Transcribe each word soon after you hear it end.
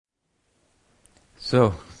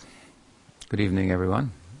So, good evening,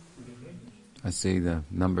 everyone. I see the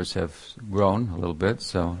numbers have grown a little bit,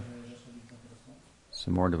 so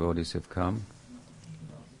some more devotees have come.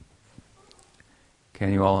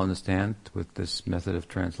 Can you all understand with this method of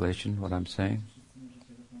translation what I'm saying?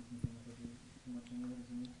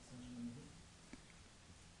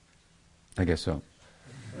 I guess so.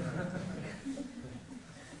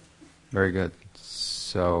 Very good.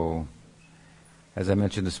 So, as I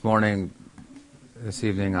mentioned this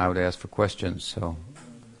evening I would ask for questions. So,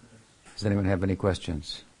 does anyone have any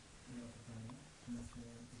questions?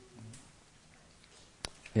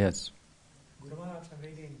 Yes. Guru Maharaj, I'm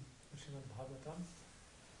reading Srimad Bhagavatam,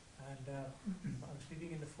 and I was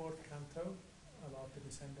reading in the 4th canto about the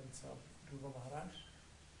descendants of Dhruva Maharaj,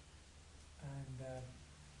 and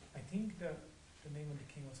I think the name of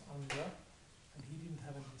the king was Anga, and he didn't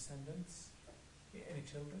have any descendants, any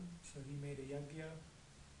children, so he made a yajna,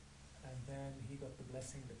 and then he got the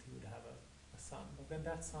blessing that he would have a son. But then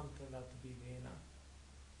that son turned out to be Vena.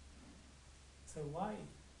 So why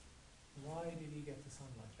did he get a son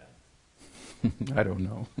like that? I don't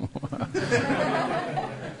know.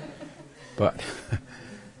 But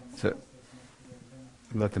so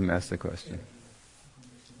let them ask the question.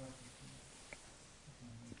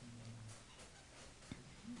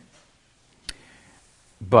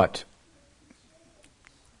 But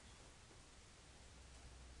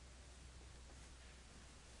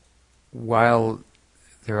while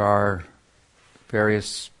there are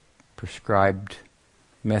various prescribed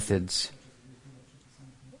methods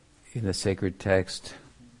in the sacred text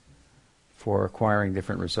for acquiring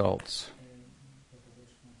different results,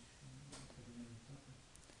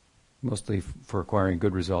 mostly for acquiring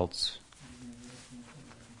good results.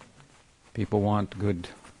 People want good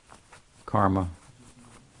karma.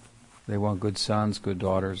 They want good sons, good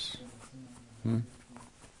daughters.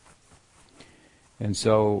 And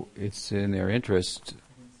so it's in their interest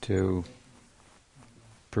to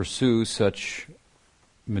pursue such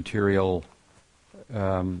material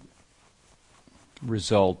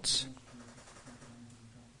results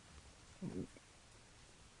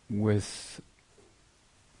with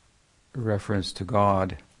reference to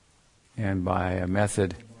God and by a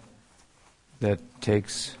method that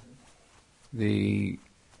takes the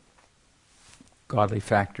godly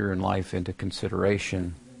factor in life into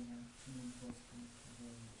consideration.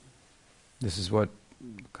 This is what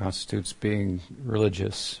constitutes being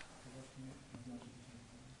religious.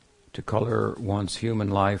 To color one's human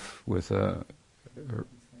life with a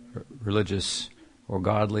religious or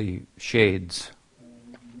godly shades,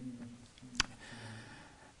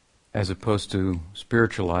 as opposed to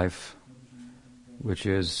spiritual life, which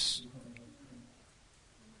is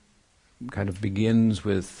kind of begins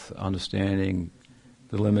with understanding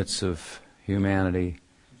the limits of humanity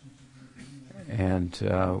and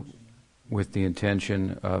with the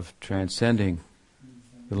intention of transcending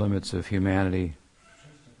the limits of humanity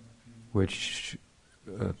which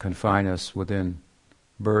confine us within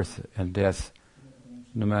birth and death,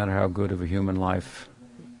 no matter how good of a human life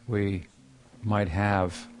we might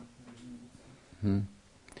have.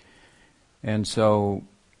 And so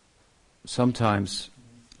sometimes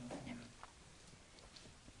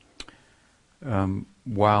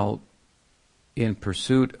while in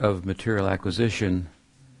pursuit of material acquisition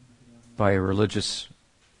by a religious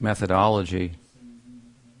methodology,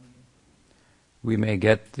 we may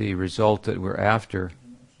get the result that we're after,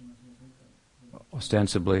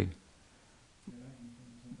 ostensibly,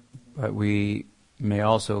 but we may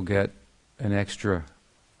also get an extra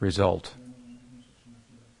result,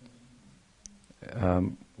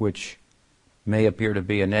 which may appear to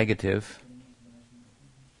be a negative,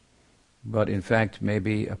 but in fact may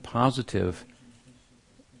be a positive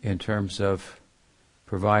in terms of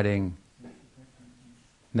providing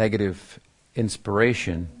negative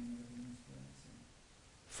inspiration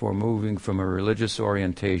for moving from a religious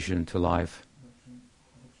orientation to life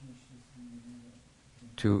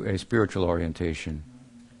to a spiritual orientation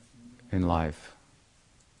in life.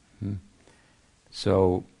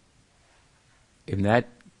 So, in that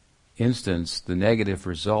instance, the negative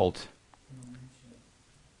result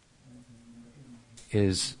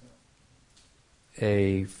is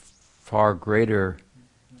a far greater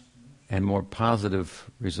and more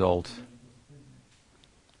positive result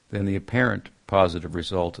than the apparent positive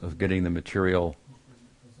result of getting the material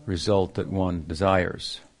result that one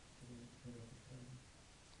desires.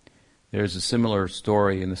 There's a similar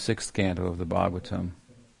story in the 6th canto of the Bhagavatam,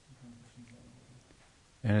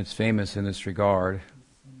 and it's famous in this regard.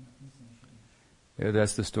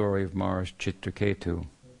 That's the story of Maharaj Chitraketu.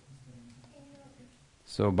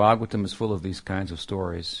 So Bhagavatam is full of these kinds of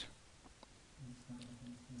stories.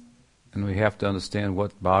 And we have to understand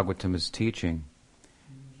what Bhagavatam is teaching.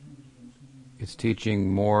 It's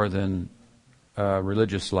teaching more than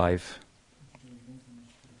religious life.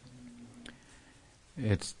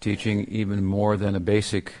 It's teaching even more than a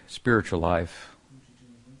basic spiritual life.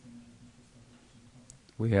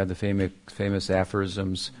 We have the famous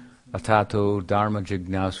aphorisms, Atato Dharma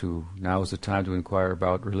Jignasu, now is the time to inquire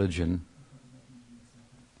about religion.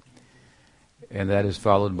 And that is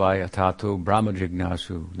followed by Atato Brahma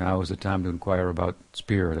Jignasu, now is the time to inquire about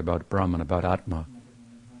spirit, about Brahman, about Atma.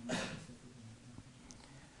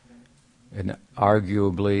 And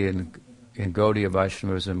arguably in Gaudiya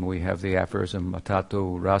Vaishnavism we have the aphorism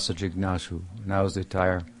Atato Rasa Jignasu, now is the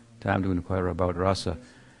time to inquire about rasa,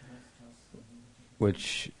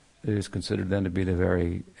 which is considered then to be the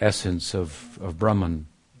very essence of Brahman.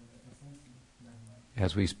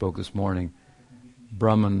 As we spoke this morning,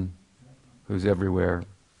 Brahman who's everywhere,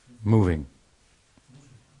 moving.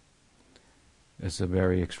 It's a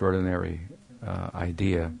very extraordinary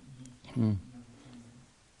idea.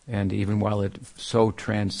 And even while it so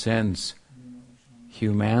transcends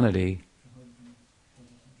humanity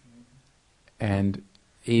and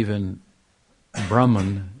even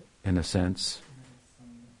Brahman, in a sense,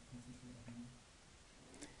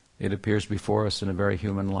 it appears before us in a very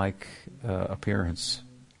human-like appearance.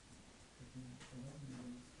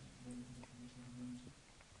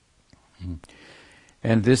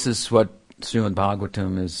 And this is what Srimad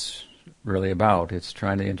Bhagavatam is really about. It's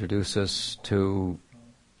trying to introduce us to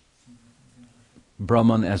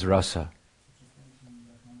Brahman as rasa.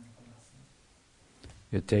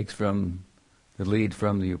 It takes from the lead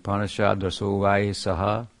from the Upanishad, Rasovai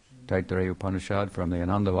Saha, Taittiriya Upanishad, from the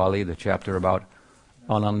Anandavali, the chapter about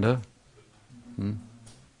Ananda.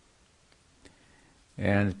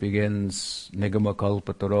 And it begins, Nigama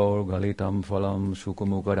kalpataro galitam phalam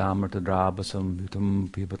shukamukadamrta drabasam vitam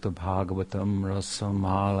pibata bhagavatam rasam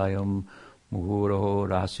alayam muhuraho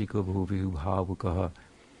rasika bhuvi bhavukaha.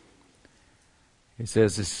 It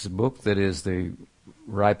says this is a book that is the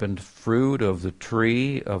ripened fruit of the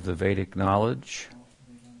tree of the Vedic knowledge,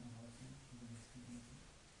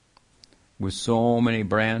 with so many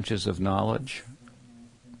branches of knowledge.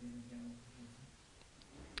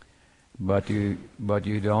 But you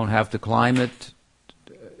don't have to climb it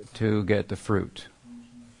to get the fruit.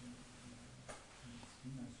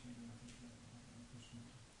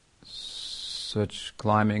 Such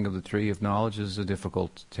climbing of the tree of knowledge is a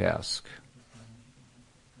difficult task.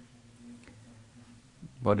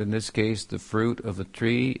 But in this case, the fruit of the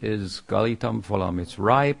tree is galitam phalam. It's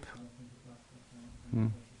ripe,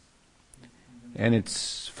 and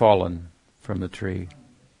it's fallen from the tree.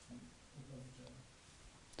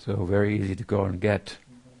 So very easy to go and get.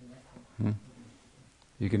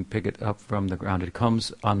 You can pick it up from the ground. It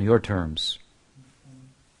comes on your terms.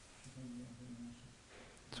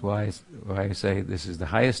 That's why I say this is the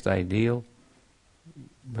highest ideal,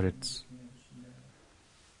 but it's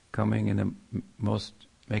coming in the most,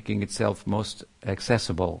 making itself most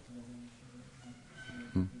accessible.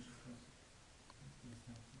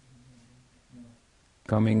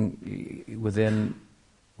 Coming within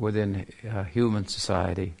human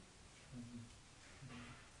society.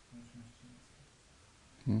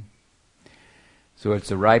 So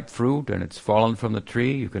it's a ripe fruit and it's fallen from the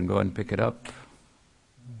tree. You can go and pick it up.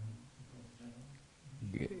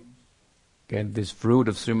 Again, this fruit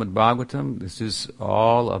of Srimad Bhagavatam, this is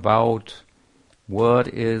all about what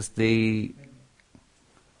is the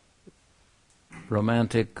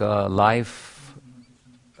romantic life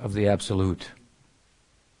of the Absolute.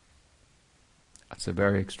 That's a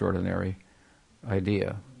very extraordinary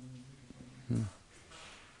idea. And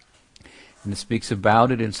it speaks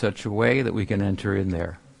about it in such a way that we can enter in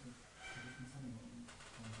there.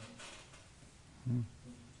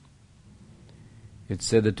 It's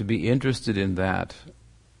said that to be interested in that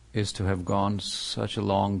is to have gone such a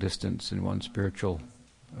long distance in one's spiritual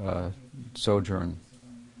sojourn.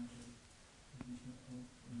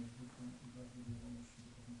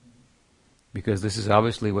 Because this is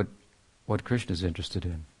obviously what Krishna is interested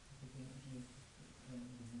in.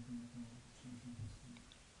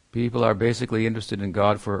 People are basically interested in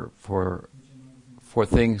God for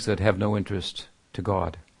things that have no interest to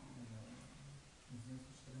God.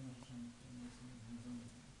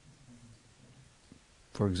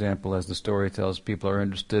 For example, as the story tells, people are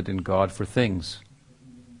interested in God for things.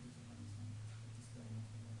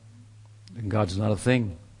 And God's not a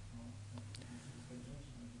thing.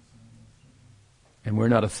 And we're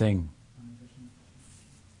not a thing.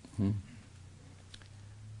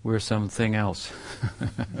 We're something else.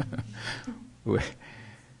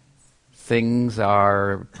 Things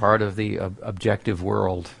are part of the objective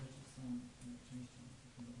world.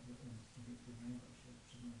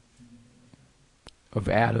 of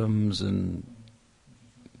atoms and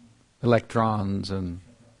electrons and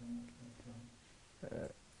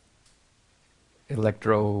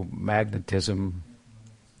electromagnetism,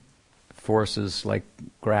 forces like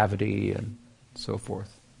gravity and so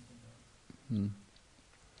forth.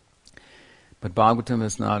 But Bhagavatam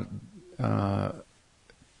is not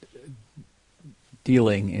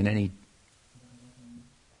dealing in any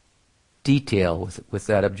detail with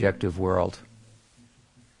that objective world,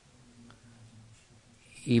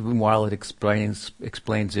 even while it explains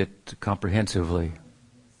it comprehensively.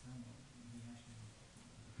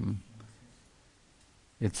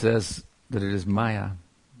 It says that it is Maya,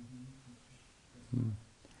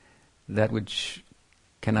 that which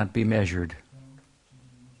cannot be measured.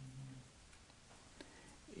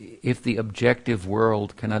 If the objective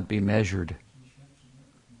world cannot be measured,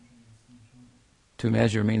 to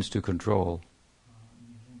measure means to control,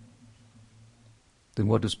 then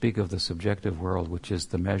what to speak of the subjective world, which is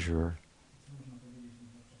the measurer?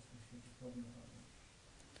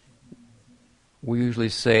 We usually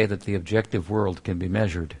say that the objective world can be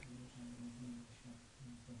measured.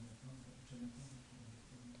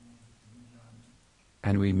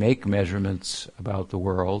 And we make measurements about the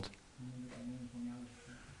world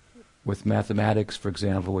with mathematics, for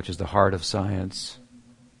example, which is the heart of science.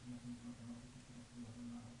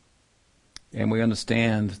 And we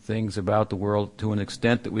understand things about the world to an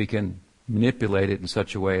extent that we can manipulate it in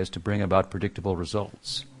such a way as to bring about predictable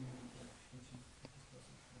results.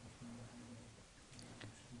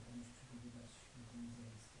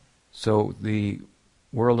 So the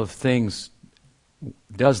world of things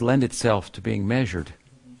does lend itself to being measured.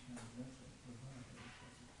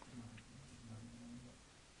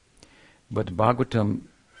 But Bhagavatam,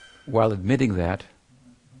 while admitting that,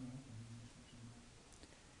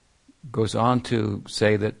 goes on to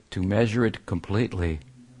say that to measure it completely,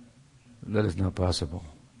 that is not possible.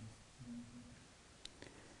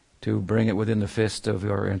 To bring it within the fist of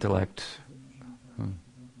your intellect,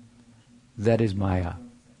 that is Maya.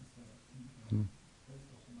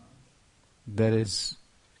 That is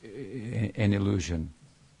an illusion.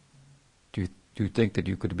 Do you think that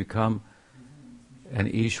you could become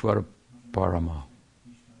an Ishvara Parama,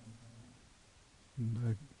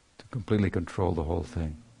 to completely control the whole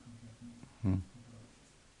thing? In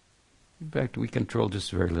fact, we control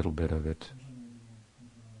just a very little bit of it.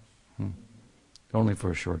 Only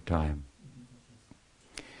for a short time.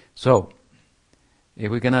 So,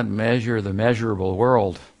 if we cannot measure the measurable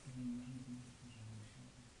world,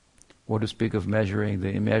 what to speak of measuring the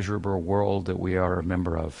immeasurable world that we are a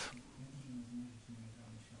member of?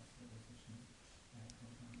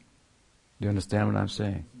 Do you understand what I'm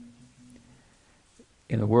saying?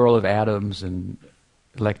 In the world of atoms and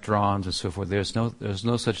electrons and so forth, there's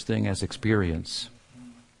no such thing as experience.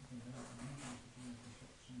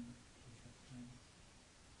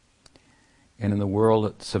 And in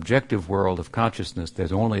the subjective world of consciousness,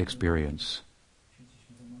 there's only experience.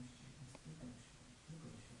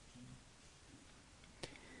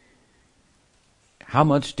 How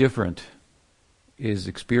much different is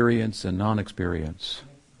experience and non-experience?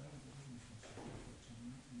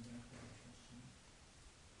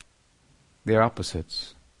 They're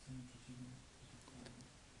opposites.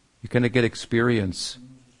 You cannot get experience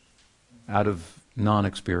out of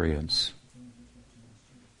non-experience.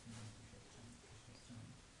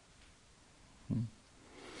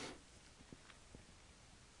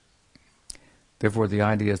 Therefore, the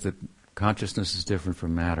idea is that consciousness is different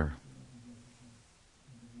from matter.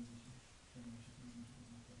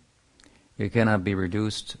 It cannot be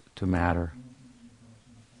reduced to matter.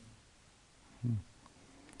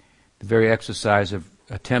 The very exercise of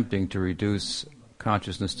attempting to reduce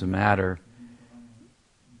consciousness to matter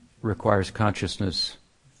requires consciousness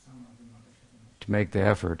to make the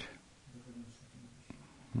effort.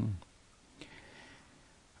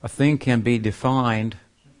 A thing can be defined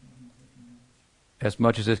as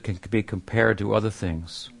much as it can be compared to other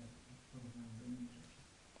things.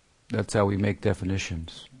 That's how we make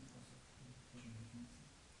definitions.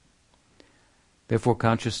 Therefore,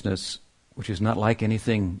 consciousness, which is not like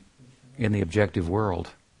anything in the objective world,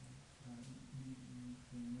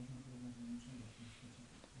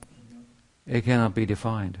 it cannot be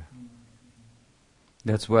defined.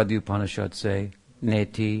 That's why the Upanishads say,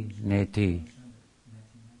 neti, neti.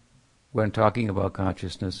 When talking about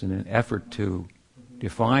consciousness, in an effort to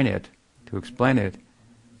define it, to explain it,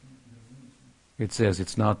 it says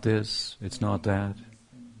it's not this, it's not that,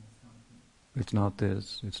 it's not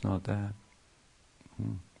this, it's not that.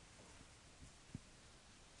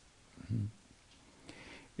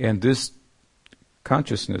 And this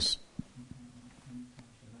consciousness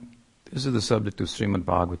This is the subject of Srimad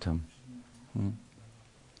Bhagavatam.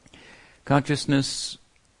 Consciousness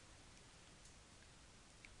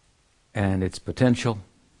and its potential.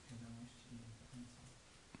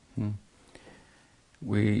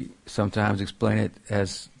 We sometimes explain it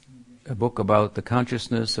as a book about the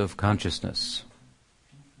consciousness of consciousness.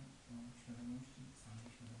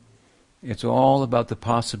 It's all about the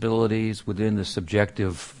possibilities within the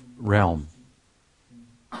subjective realm.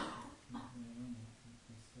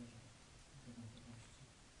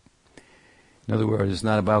 In other words, it's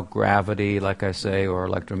not about gravity, like I say, or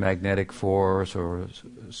electromagnetic force, or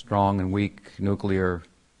strong and weak nuclear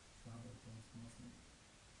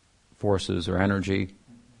forces or energy.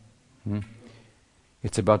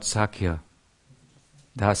 It's about Sakya,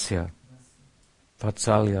 Dasya,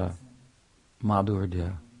 Vatsalya,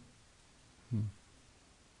 Madhurya,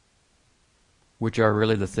 which are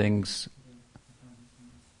really the things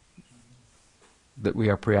that we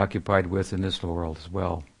are preoccupied with in this world as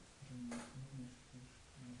well.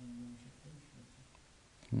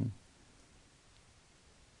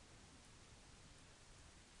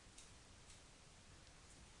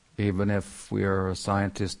 Even if we are a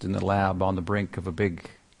scientist in the lab on the brink of a big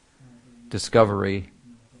discovery,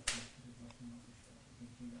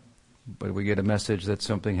 but we get a message that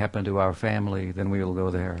something happened to our family, then we will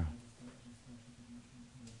go there.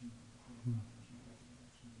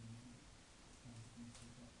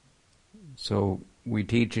 So we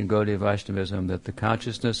teach in Gaudiya Vaishnavism that the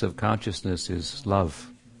consciousness of consciousness is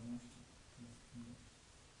love.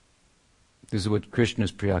 This is what Krishna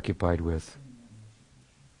is preoccupied with.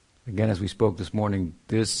 Again, as we spoke this morning,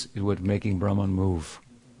 this is what making Brahman move.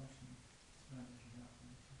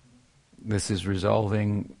 This is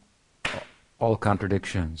resolving all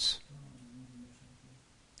contradictions.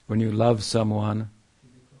 When you love someone,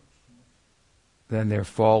 then their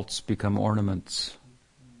faults become ornaments.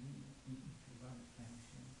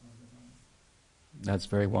 That's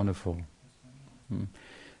very wonderful.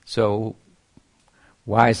 So,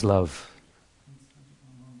 wise love,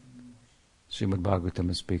 Srimad Bhagavatam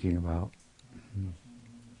is speaking about.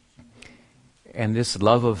 And this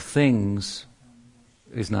love of things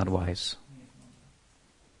is not wise.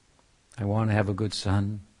 I want to have a good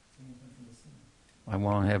son. I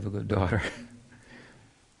want to have a good daughter.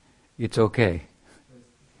 It's okay.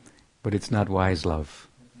 But it's not wise love.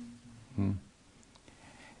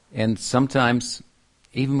 And sometimes,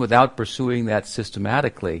 even without pursuing that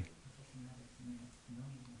systematically,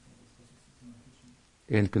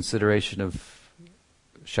 in consideration of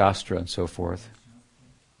Shastra and so forth,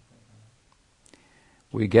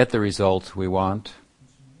 we get the result we want,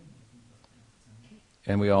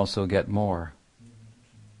 and we also get more.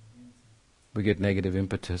 We get negative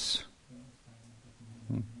impetus.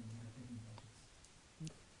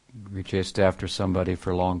 We chased after somebody for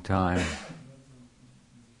a long time.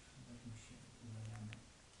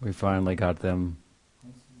 We finally got them.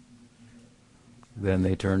 Then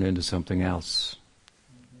they turned into something else.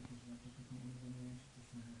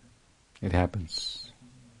 It happens.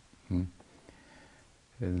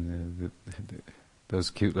 And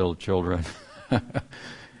those cute little children,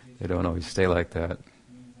 they don't always stay like that.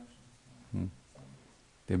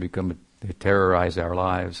 They terrorize our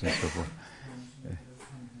lives and so forth.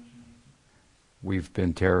 We've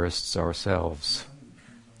been terrorists ourselves.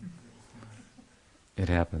 It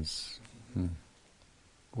happens.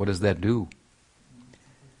 What does that do?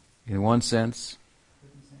 In one sense,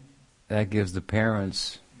 that gives the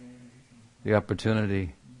parents the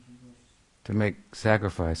opportunity to make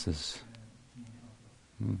sacrifices,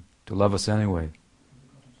 to love us anyway,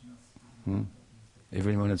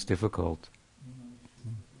 even when it's difficult.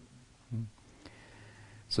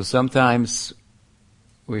 So sometimes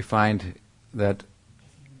we find that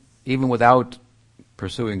even without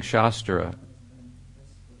pursuing Shastra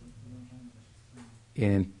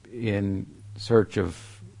in search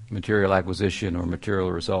of material acquisition or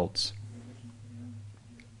material results,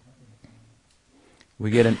 we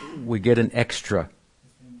get an extra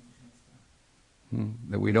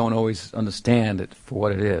that we don't always understand it for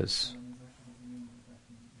what it is.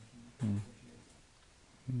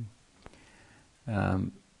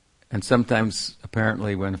 And sometimes,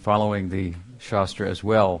 apparently, when following the Shastra as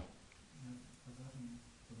well,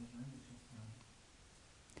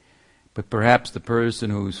 but perhaps the person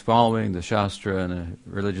who's following the Shastra in a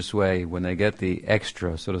religious way, when they get the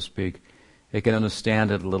extra, so to speak, they can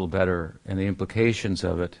understand it a little better and the implications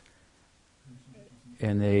of it,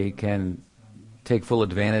 and they can take full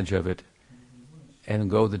advantage of it and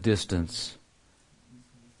go the distance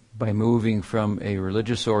by moving from a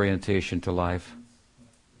religious orientation to life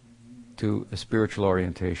to a spiritual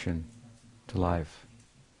orientation to life.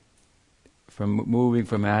 from moving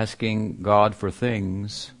from asking God for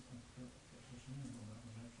things,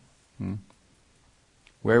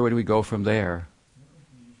 where would we go from there?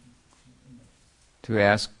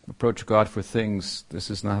 To approach God for things,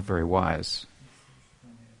 this is not very wise.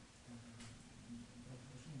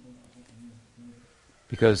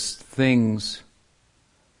 Because things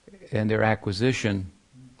and their acquisition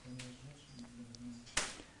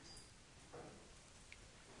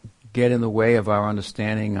get in the way of our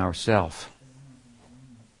understanding ourself.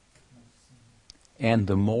 And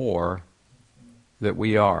the more that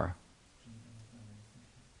we are.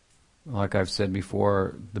 Like I've said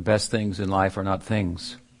before, the best things in life are not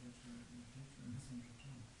things.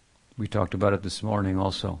 We talked about it this morning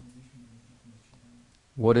also.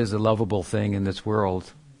 What is a lovable thing in this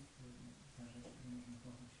world?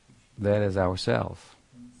 That is ourself.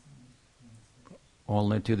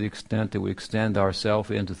 Only to the extent that we extend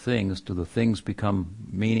ourself into things, do the things become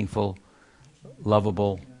meaningful,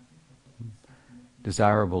 lovable,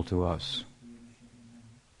 desirable to us.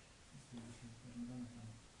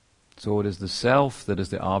 So it is the self that is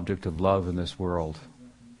the object of love in this world.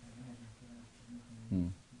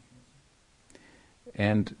 And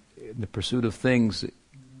in the pursuit of things,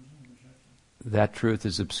 that truth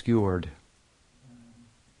is obscured.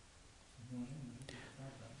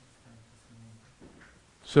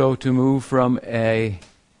 So to move from a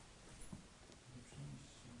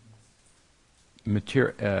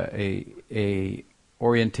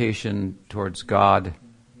orientation towards God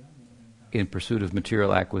in pursuit of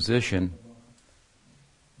material acquisition,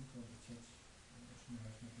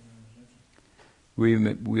 we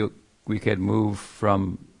can move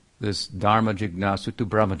from this Dharma Jignasu to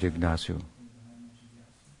Brahma Jignasu,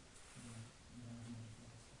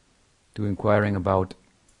 to inquiring about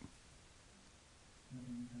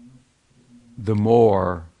the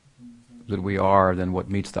more that we are than what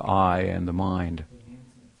meets the eye and the mind.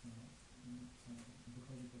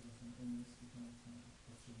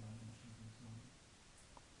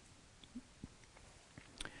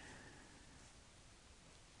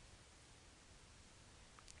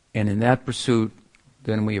 And in that pursuit,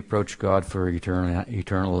 then we approach God for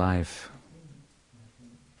eternal life.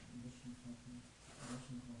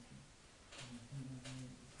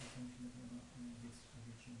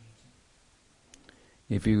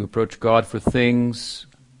 If you approach God for things,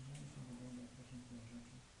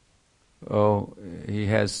 He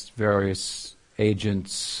has various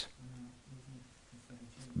agents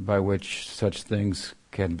by which such things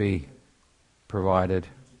can be provided.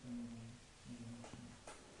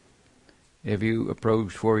 If you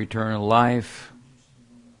approach for eternal life,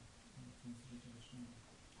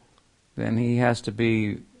 then He has to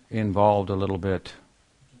be involved a little bit.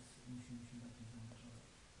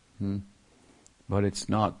 But it's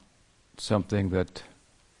not something that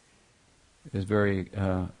is very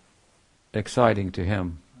exciting to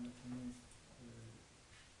Him.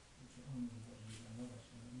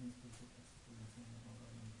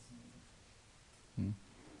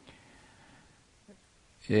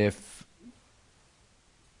 If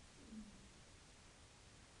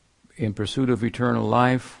in pursuit of eternal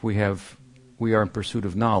life, we are in pursuit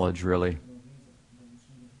of knowledge, really.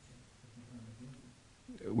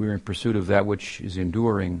 We're in pursuit of that which is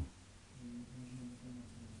enduring.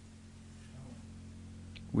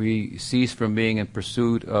 We cease from being in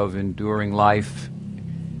pursuit of enduring life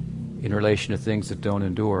in relation to things that don't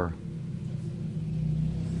endure.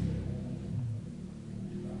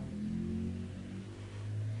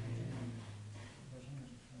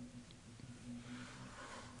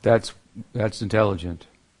 That's intelligent.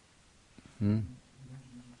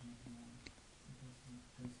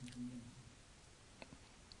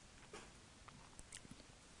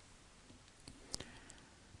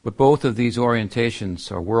 But both of these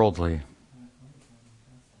orientations are worldly,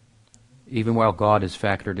 even while God is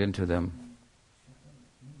factored into them.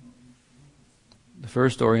 The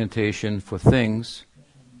first orientation for things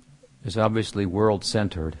is obviously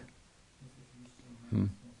world-centered.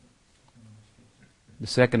 The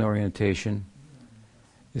second orientation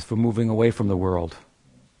is for moving away from the world,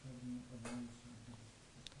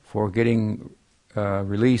 for getting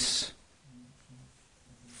release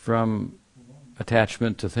from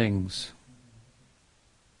attachment to things.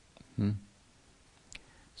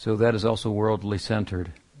 So that is also worldly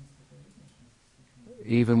centered,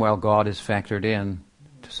 even while God is factored in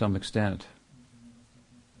to some extent.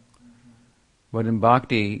 But in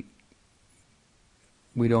bhakti,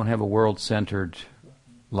 we don't have a world-centered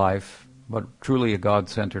life, but truly a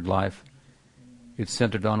God-centered life. It's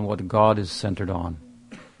centered on what God is centered on,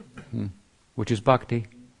 which is bhakti.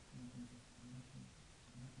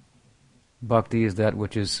 Bhakti is that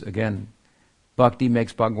which is, again, Bhakti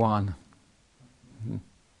makes Bhagwan.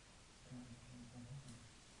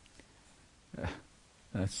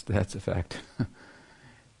 That's a fact.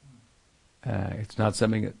 It's not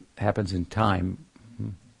something that happens in time.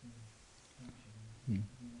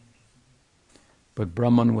 But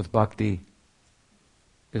Brahman with Bhakti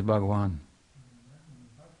is Bhagwan.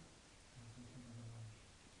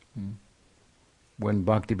 When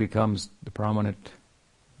Bhakti becomes the prominent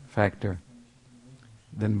factor,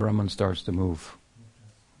 then Brahman starts to move.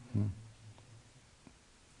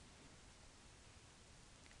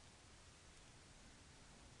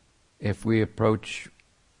 If we approach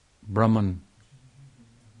Brahman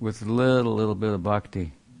with little bit of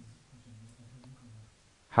Bhakti,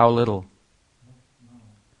 how little?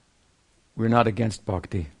 We're not against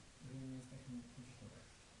Bhakti.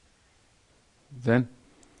 Then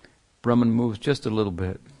Brahman moves just a little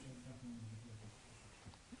bit,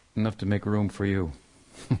 enough to make room for you.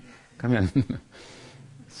 Come in.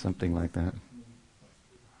 Something like that.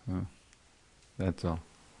 That's all.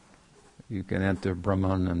 You can enter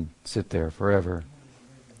Brahman and sit there forever.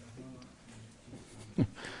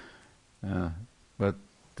 But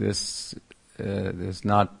this is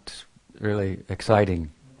not really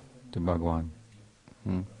exciting to Bhagwan.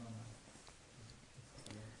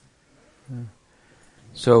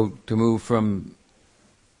 So to move from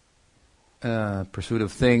pursuit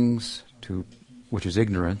of things to which is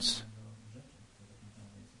ignorance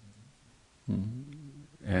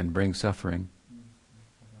and bring suffering,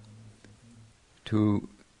 to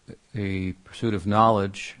a pursuit of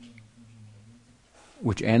knowledge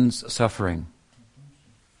which ends suffering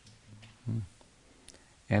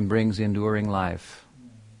and brings enduring life,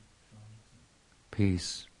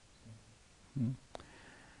 peace.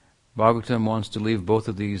 Bhagavatam wants to leave both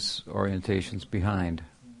of these orientations behind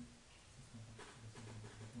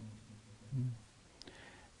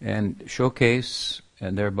and showcase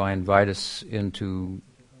and thereby invite us into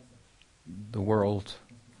the world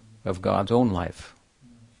of God's own life.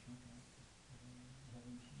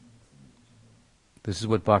 This is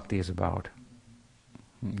what bhakti is about.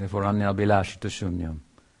 Therefore, anyabhilashita shunyam,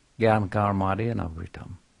 gyan karmade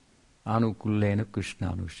anavritam, anukullena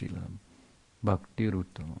krishna anushilam, bhakti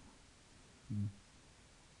ruttam.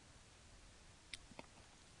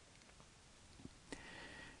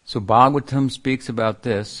 So Bhagavatam speaks about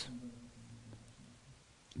this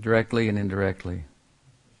directly and indirectly.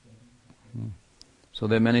 So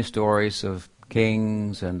there are many stories of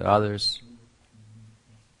kings and others,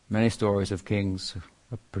 many stories of kings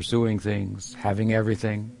of pursuing things, having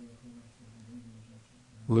everything,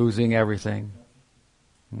 losing everything.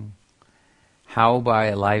 How by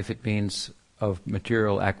a life it means of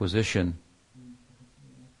material acquisition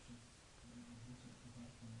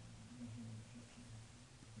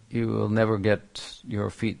you will never get your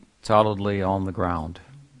feet solidly on the ground.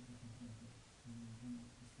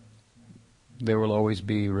 There will always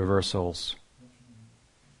be reversals.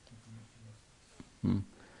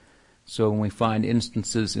 So when we find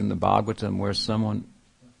instances in the Bhagavatam where someone,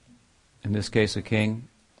 in this case a king,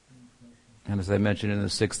 and as I mentioned in the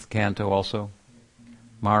 6th canto also,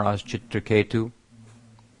 Maharaj Chitraketu,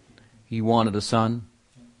 he wanted a son.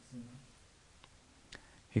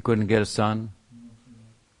 He couldn't get a son.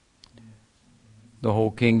 The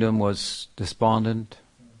whole kingdom was despondent.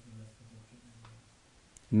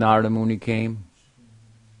 Narada Muni came,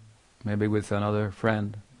 maybe with another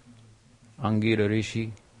friend, Angira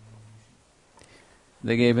Rishi.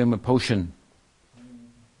 They gave him a potion,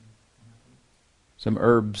 some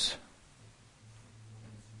herbs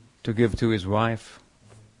to give to his wife,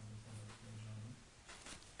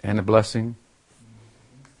 and a blessing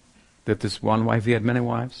that this one wife, he had many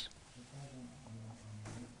wives,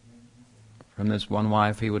 from this one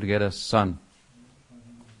wife he would get a son.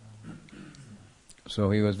 So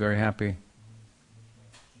he was very happy.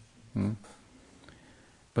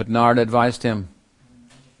 But Narada advised him,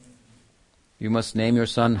 you must name your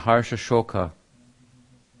son Harsha Shoka,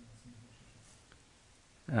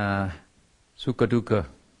 Sukha Dukkha,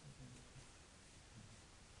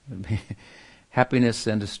 happiness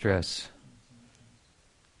and distress.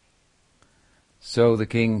 So the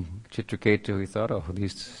king Chitraketu, he thought, oh,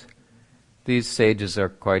 these sages are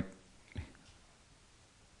quite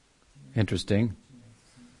interesting.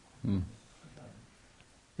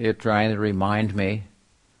 They're trying to remind me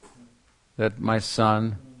that my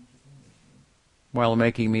son, while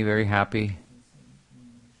making me very happy,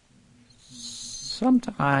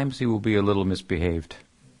 sometimes he will be a little misbehaved.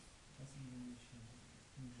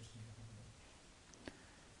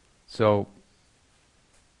 So,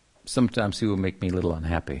 sometimes he will make me a little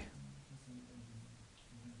unhappy.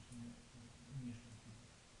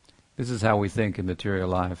 This is how we think in material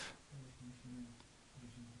life.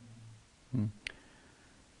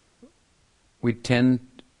 We tend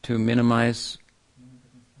to minimize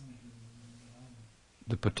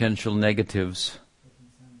the potential negatives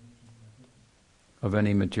of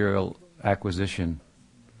any material acquisition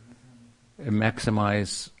and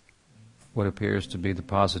maximize what appears to be the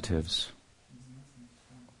positives.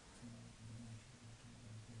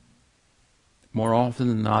 More often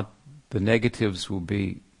than not, the negatives will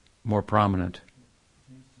be more prominent.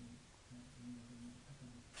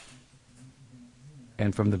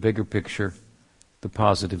 And from the bigger picture, the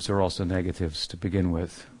positives are also negatives to begin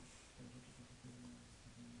with.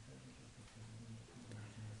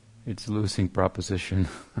 It's a losing proposition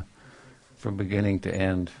from beginning to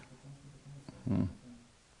end.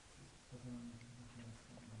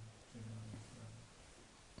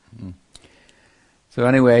 So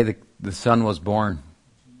anyway, the son was born.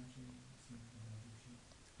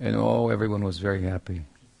 And everyone was very happy.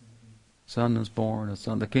 Son was born,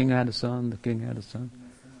 the king had a son.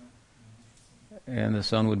 And the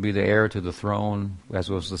son would be the heir to the throne, as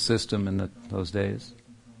was the system in those days.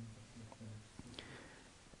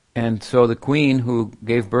 And so the queen who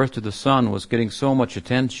gave birth to the son was getting so much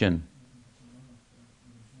attention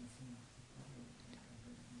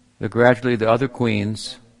that gradually the other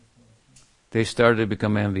queens, they started to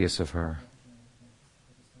become envious of her.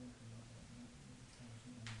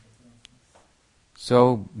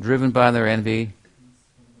 So, driven by their envy,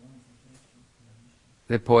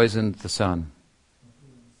 they poisoned the son.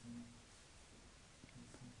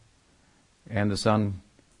 And the son,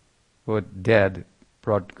 who was dead,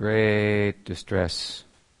 brought great distress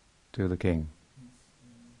to the king.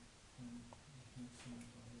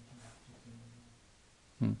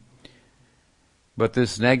 But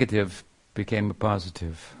this negative became a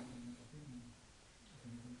positive.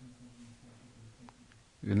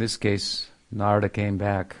 In this case, Narada came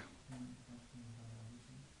back,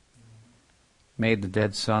 made the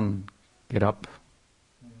dead son get up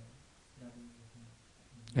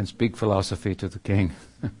and speak philosophy to the king.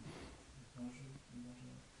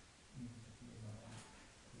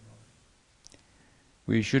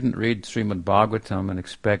 We shouldn't read Srimad Bhagavatam and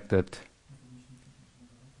expect that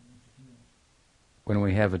when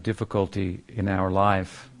we have a difficulty in our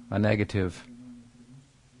life, a negative,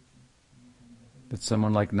 that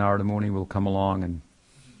someone like Narada Muni will come along and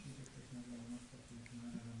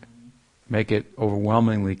make it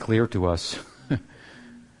overwhelmingly clear to us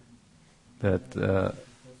that the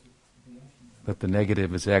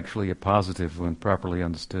negative is actually a positive when properly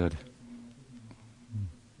understood.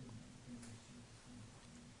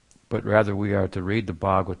 But rather we are to read the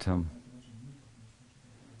Bhagavatam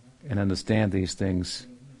and understand these things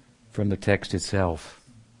from the text itself,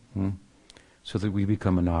 so that we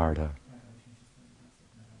become a Narada.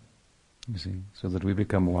 You see, so that we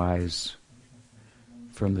become wise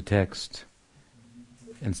from the text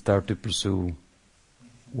and start to pursue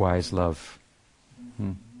wise love.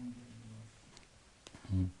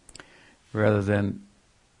 Rather than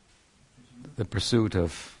the pursuit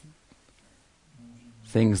of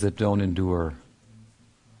things that don't endure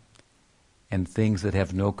and things that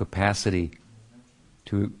have no capacity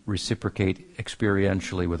to reciprocate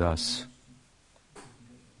experientially with us.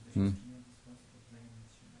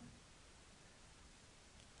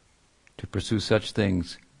 To pursue such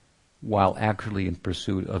things while actually in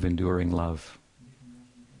pursuit of enduring love.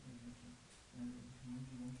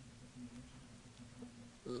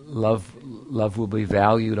 Love will be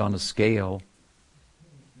valued on a scale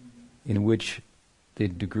in which the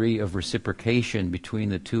degree of reciprocation between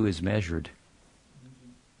the two is measured,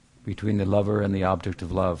 between the lover and the object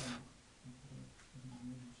of love.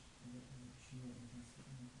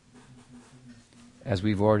 As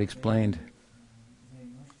we've already explained,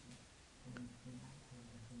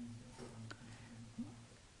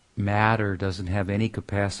 matter doesn't have any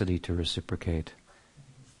capacity to reciprocate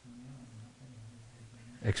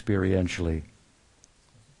experientially.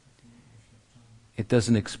 It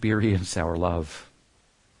doesn't experience our love.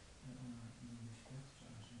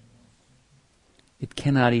 It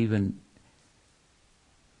cannot even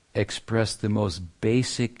express the most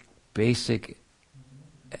basic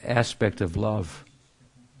aspect of love,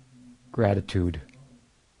 gratitude.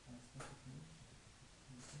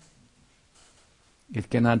 It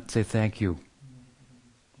cannot say thank you.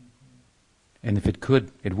 And if it could,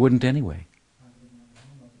 it wouldn't anyway.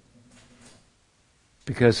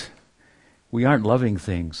 Because we aren't loving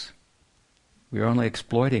things. We are only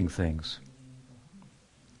exploiting things.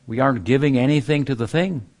 We aren't giving anything to the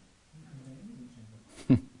thing.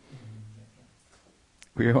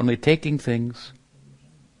 We are only taking things.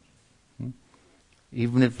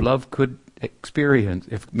 Even if love could experience,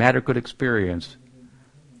 if matter could experience,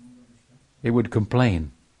 it would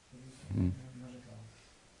complain.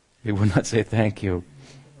 It would not say thank you.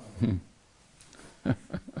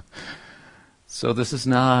 So this is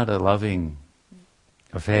not a loving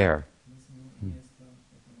affair.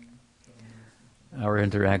 Our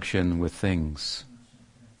interaction with things.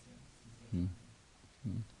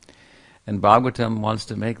 And Bhagavatam wants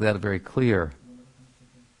to make that very clear.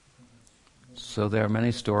 So there are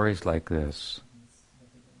many stories like this.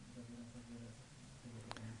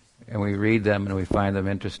 And we read them and we find them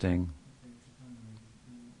interesting.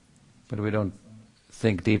 But we don't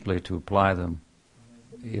think deeply to apply them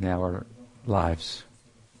in our lives.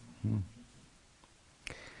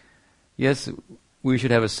 Yes, we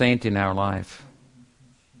should have a saint in our life.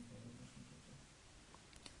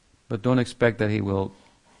 But don't expect that he will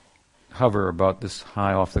hover about this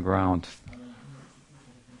high off the ground.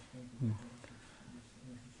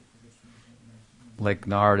 Like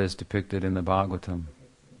Narada is depicted in the Bhagavatam.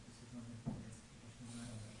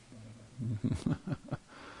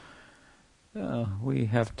 We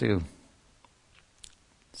have to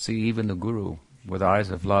see even the Guru with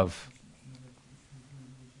eyes of love.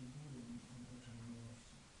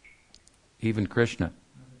 Even Krishna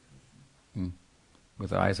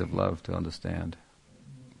with eyes of love to understand.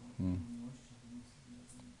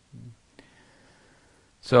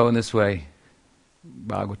 So in this way,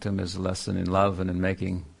 Bhagavatam is a lesson in love, and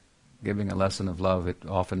in giving a lesson of love, it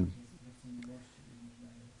often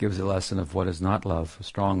gives a lesson of what is not love, a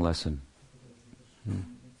strong lesson.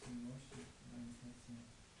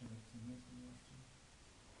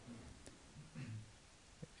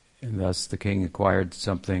 And thus the king acquired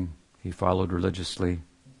something, he followed religiously.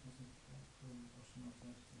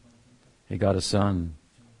 He got a son,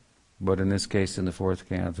 but in this case, in the fourth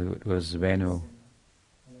canto, it was Venu,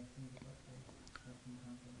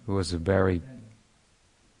 who was a very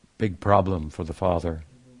big problem for the father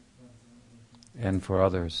and for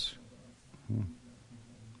others.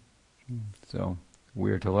 So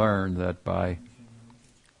we are to learn that by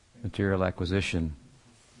material acquisition,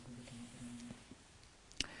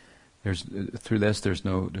 there's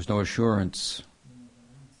no assurance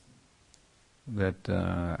that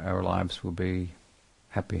our lives will be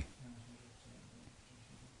happy.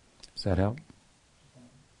 Does that help?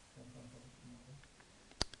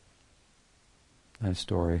 Nice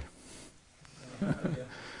story.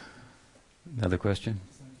 Another question?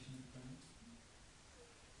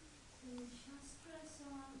 Shastras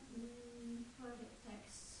are poetic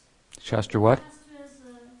texts. Shastra what?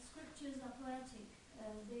 Scriptures are poetic.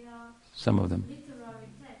 They are Some of them.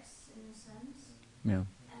 literary texts in a sense. Yeah.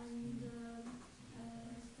 And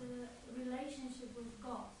the relationship with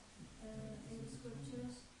God in the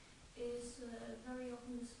scriptures is very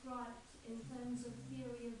often described in terms of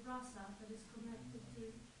theory of rasa that is connected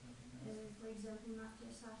to, for example,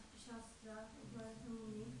 Natya Shastra of Bharata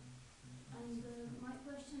Muni. And my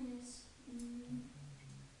question is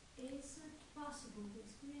it possible to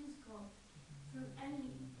experience God through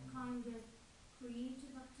any kind of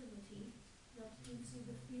creative activity that gives you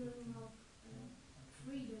the feeling of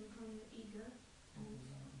freedom from your ego and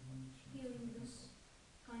feeling this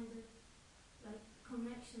kind of like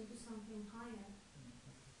connection to something higher?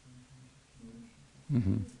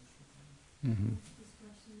 This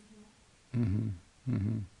question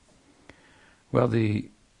here. Well, the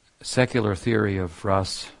secular theory of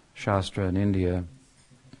Ras Shastra in India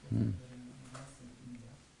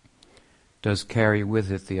does carry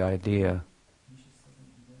with it the idea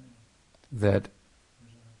that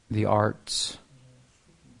the arts,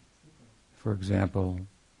 for example,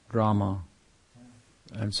 drama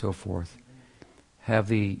and so forth, have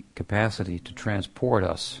the capacity to transport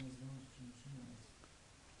us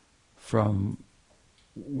from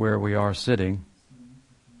where we are sitting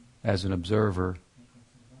as an observer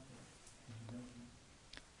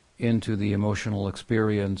into the emotional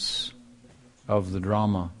experience of the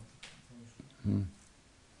drama.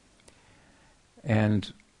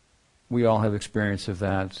 And we all have experience of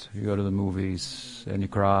that. You go to the movies and you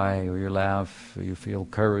cry or you laugh, or you feel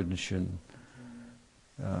courage and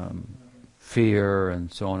fear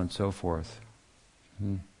and so on and so forth.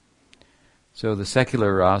 So the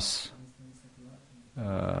secular ras,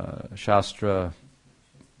 Shastra,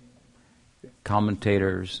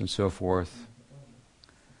 commentators and so forth,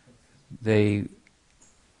 they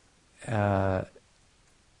had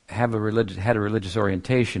a religious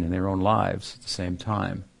orientation in their own lives at the same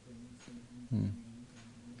time.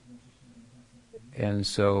 And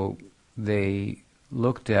so they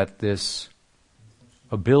looked at this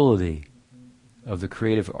ability of the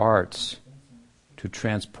creative arts to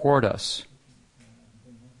transport us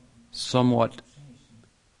somewhat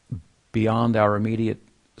beyond our immediate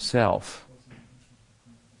self.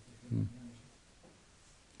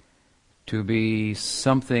 To be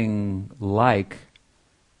something like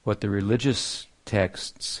what the religious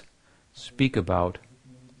texts speak about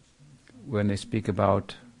when they speak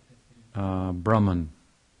about Brahman.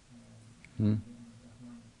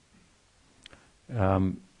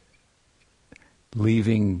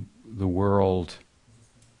 Leaving the world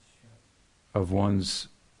of one's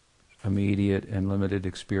immediate and limited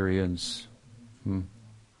experience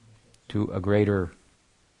to a greater,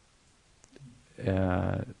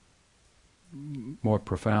 more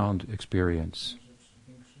profound experience.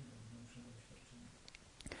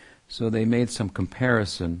 So they made some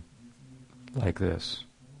comparison like this.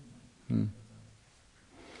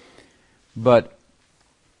 But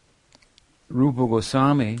Rupa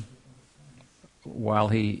Goswami, while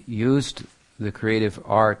he used the creative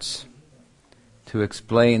arts to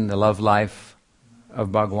explain the love life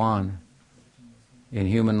of Bhagwan in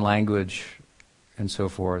human language and so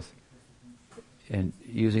forth, and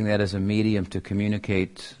using that as a medium to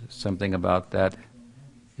communicate something about that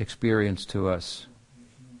experience to us.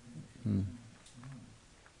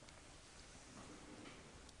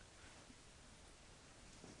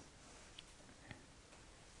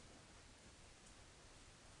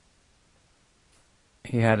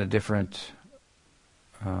 He had a different,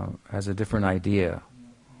 has a different idea.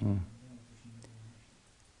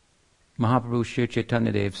 Mahaprabhu Shri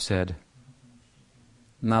Chaitanya Dev said,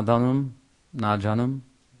 "Na dhanam, na janam,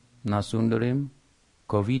 na sundarim,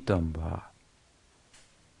 kavitam va."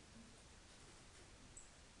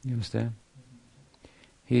 You understand?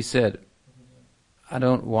 He said, I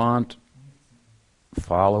don't want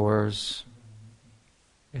followers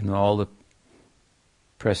and all the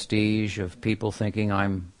prestige of people thinking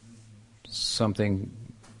I'm something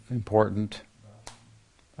important.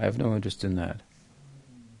 I have no interest in that.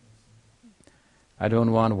 I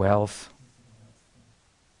don't want wealth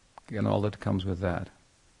and all that comes with that.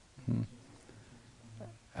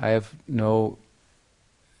 I have no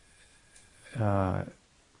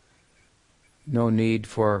need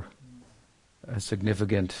for a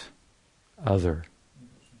significant other,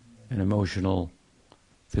 an emotional,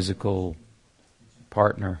 physical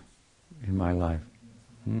partner in my life.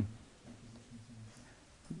 Na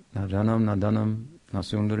dhanam, na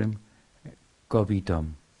sundarim,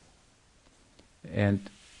 kavitam. And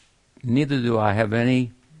neither do I have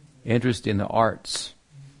any interest in the arts.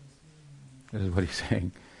 This is what he's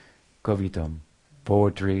saying. Kavitam,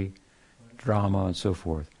 poetry, drama, and so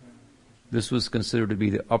forth. This was considered to be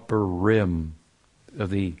the upper rim of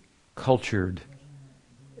the cultured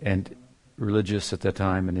and religious at that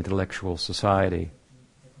time and intellectual society.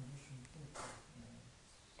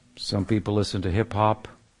 Some people listen to hip-hop,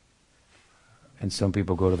 and some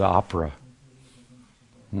people go to the opera.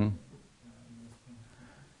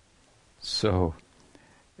 So,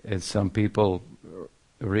 and some people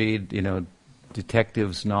read,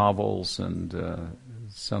 detectives' novels, and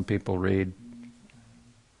some people read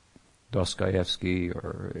Dostoevsky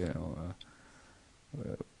or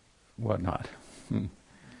whatnot.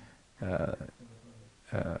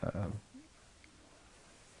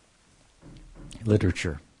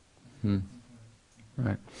 Literature.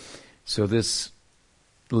 Right. So this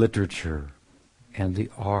literature and the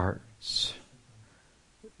arts,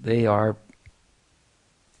 they are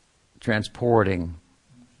transporting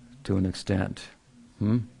to an extent.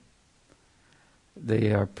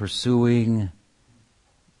 They are pursuing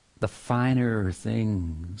the finer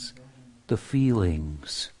things, the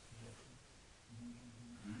feelings,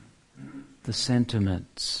 the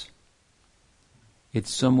sentiments.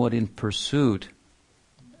 It's somewhat in pursuit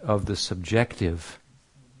of the subjective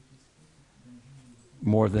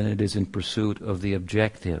more than it is in pursuit of the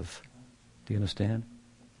objective. Do you understand?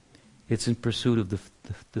 It's in pursuit of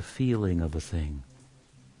the feeling of a thing.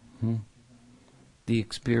 The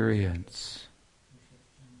experience.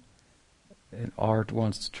 And art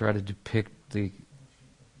wants to try to depict the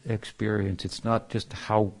experience. It's not just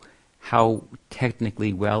how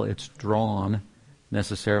technically well it's drawn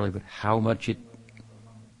necessarily, but how much it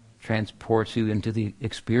transports you into the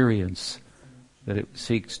experience that it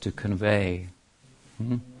seeks to convey.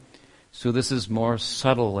 So this is more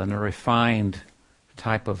subtle and a refined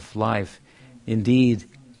type of life. Indeed,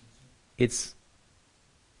 it's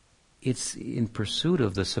in pursuit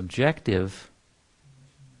of the subjective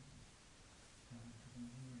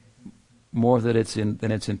more than it's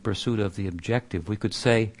in pursuit of the objective. We could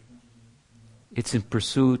say it's in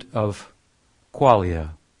pursuit of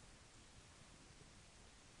qualia.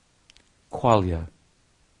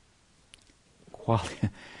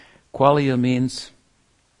 Qualia means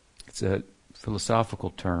It's a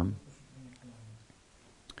philosophical term.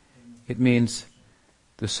 It means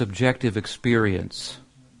the subjective experience,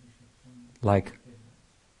 like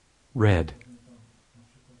red.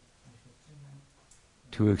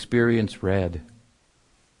 To experience red.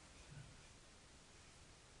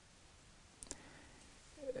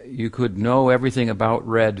 You could know everything about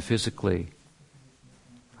red physically.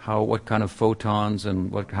 What kind of photons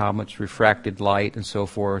and how much refracted light and so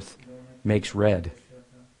forth makes red.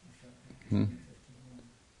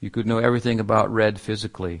 You could know everything about red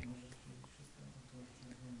physically,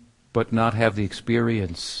 but not have the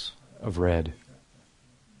experience of red,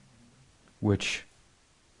 which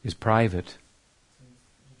is private.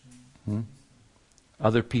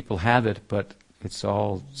 Other people have it, but it's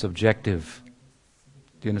all subjective.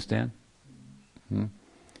 Do you understand?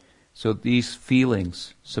 So these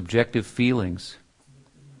feelings, subjective feelings,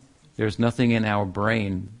 there's nothing in our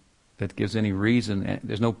brain that gives any reason.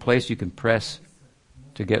 There's no place you can press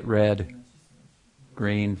to get red,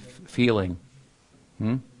 green feeling.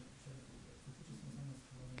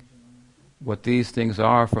 What these things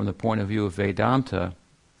are from the point of view of Vedanta,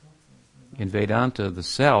 in Vedanta, the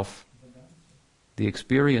self, the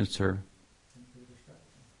experiencer,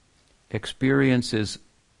 experiences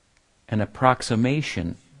an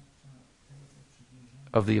approximation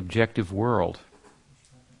of the objective world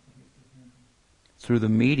through the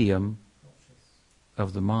medium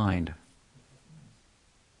of the mind.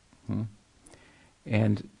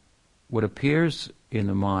 And what appears in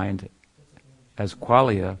the mind as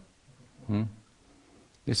qualia,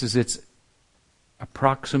 this is its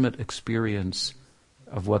approximate experience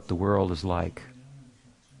of what the world is like.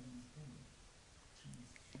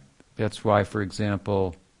 That's why, for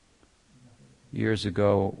example, years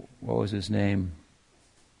ago, what was his name?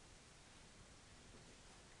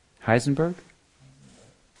 Heisenberg?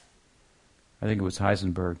 I think it was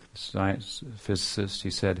Heisenberg, the science physicist.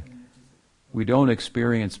 He said, we don't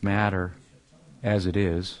experience matter as it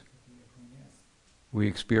is. We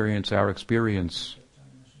experience our experience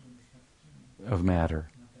of matter.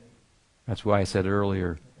 That's why I said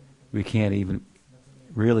earlier, we can't even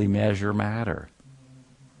really measure matter.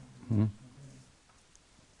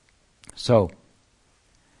 So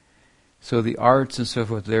the arts and so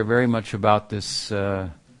forth, they're very much about this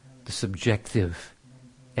the subjective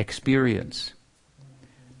experience.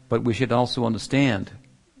 But we should also understand,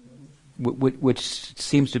 which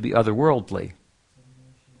seems to be otherworldly.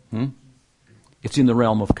 It's in the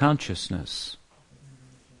realm of consciousness.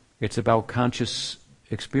 It's about conscious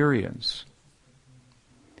experience.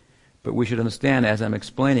 But we should understand, as I'm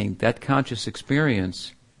explaining, that conscious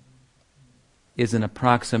experience is an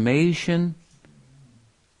approximation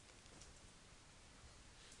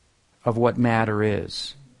of what matter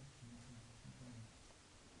is.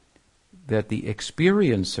 That the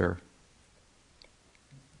experiencer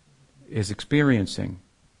is experiencing.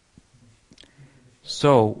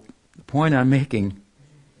 So, the point I'm making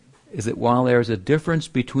is that while there's a difference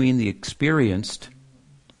between the experienced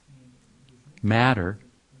matter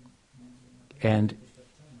and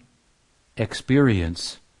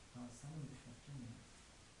experience,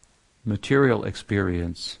 material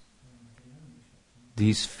experience,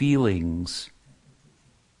 these feelings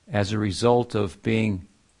as a result of being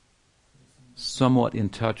somewhat in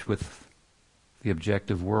touch with the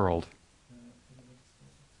objective world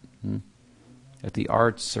that the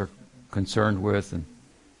arts are concerned with and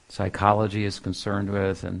psychology is concerned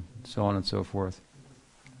with and so on and so forth.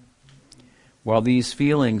 While these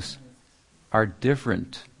feelings are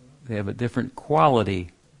different, they have a different quality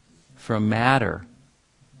from matter.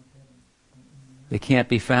 They can't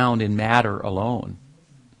be found in matter alone.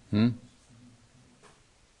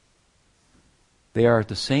 They are at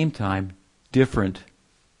the same time different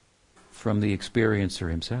from the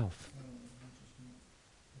experiencer himself.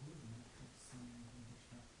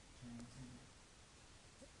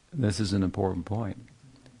 This is an important point,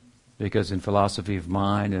 because in philosophy of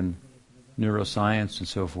mind and neuroscience and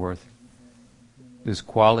so forth, this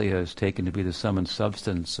qualia is taken to be the sum and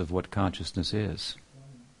substance of what consciousness is.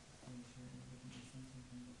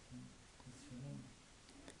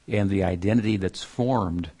 And the identity that's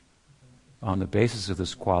formed on the basis of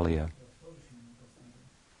this qualia,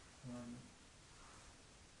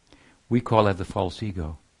 we call that the false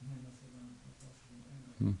ego.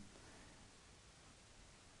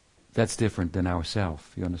 That's different than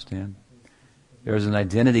ourself, you understand? There's an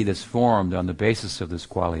identity that's formed on the basis of this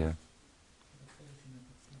qualia.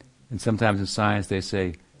 And sometimes in science they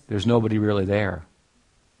say, there's nobody really there.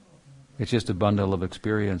 It's just a bundle of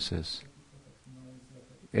experiences.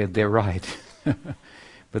 They're right.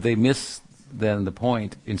 But they miss then the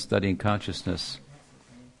point in studying consciousness.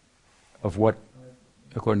 of what,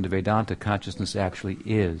 according to Vedanta, consciousness actually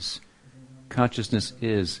is. Consciousness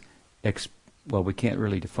is, we can't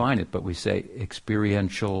really define it, but we say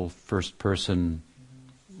experiential first-person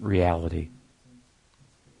reality.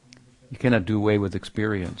 You cannot do away with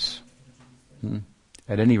experience.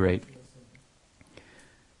 At any rate,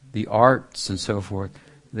 the arts and so forth,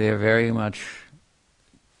 they are very much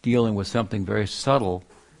dealing with something very subtle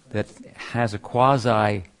that has a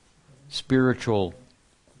quasi-spiritual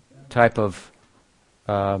type of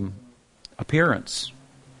appearance.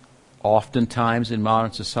 Oftentimes in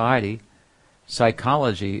modern society,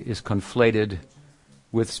 psychology is conflated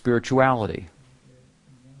with spirituality.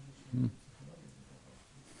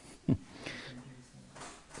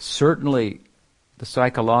 Certainly, the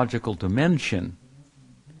psychological dimension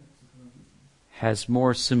has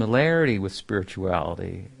more similarity with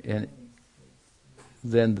spirituality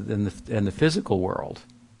than the physical world.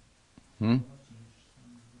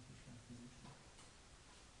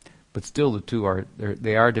 But still, the two are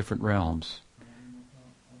different realms.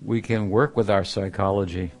 We can work with our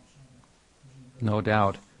psychology, no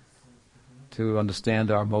doubt, to understand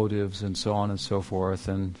our motives and so on and so forth,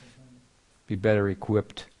 and be better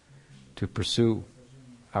equipped to pursue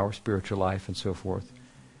our spiritual life and so forth.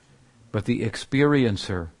 But the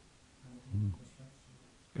experiencer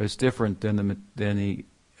is different than the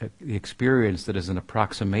experience that is an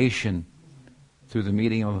approximation through the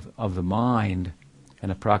medium of the mind,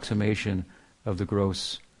 an approximation of the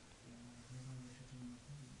gross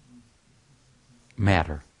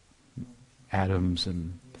matter, atoms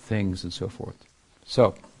and things and so forth.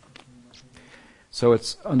 So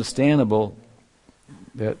it's understandable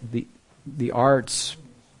that the arts,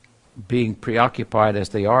 being preoccupied as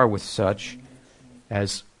they are with such,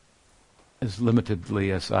 as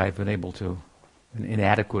limitedly as I've been able to, and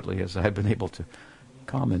inadequately as I've been able to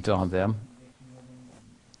comment on them,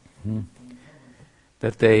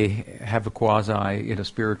 that they have a quasi,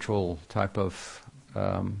 spiritual type of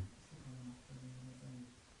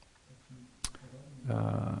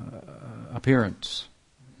appearance.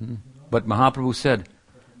 But Mahaprabhu said,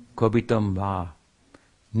 Kobitam va,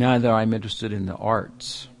 neither I'm interested in the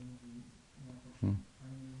arts.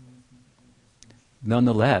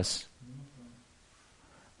 Nonetheless,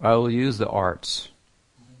 I will use the arts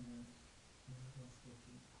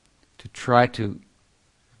to try to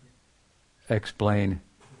explain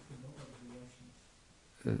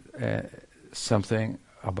something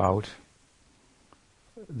about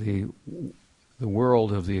the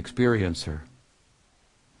world of the experiencer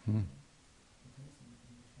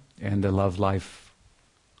and the love life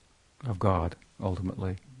of God,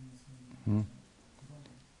 ultimately.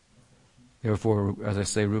 Therefore, as I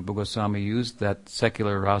say, Rupa Goswami used that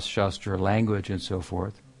secular Ras Shastra language and so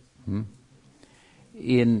forth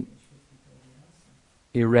in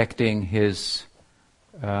erecting his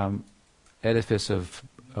edifice of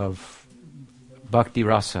Bhakti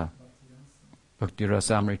Rasa, Bhakti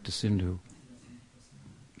Rasamrita Sindhu.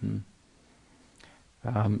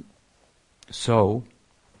 So,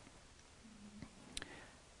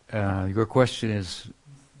 your question is,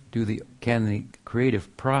 can the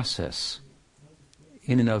creative process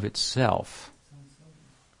in and of itself,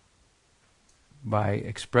 by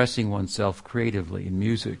expressing oneself creatively in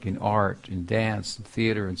music, in art, in dance, in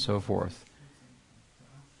theater, and so forth,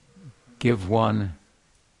 give one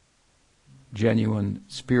genuine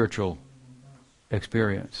spiritual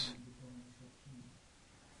experience?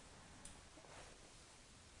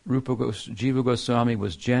 Jiva Goswami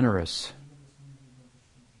was generous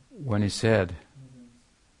when he said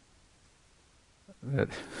that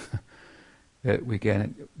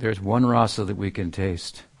there's one rasa that we can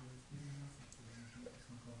taste.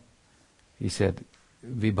 He said,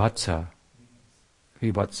 vibhatsa,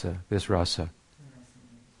 this rasa.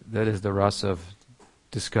 That is the rasa of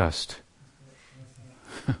disgust.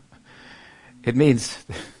 It means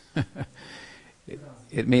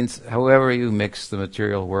however you mix the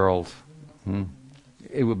material world,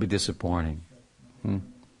 it will be disappointing.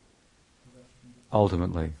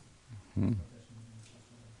 Ultimately.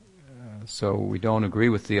 So we don't agree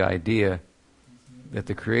with the idea that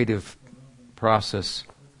the creative process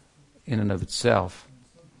in and of itself,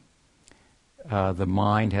 the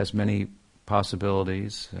mind has many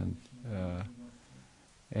possibilities,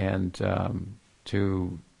 and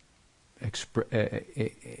to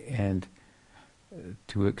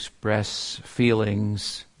express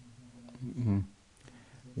feelings.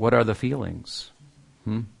 What are the feelings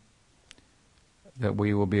that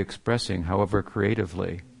we will be expressing, however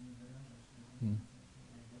creatively?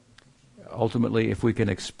 Ultimately, if we can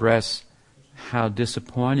express how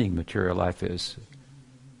disappointing material life is,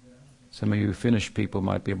 Some of you Finnish people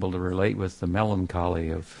might be able to relate with the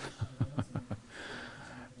melancholy of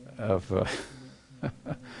of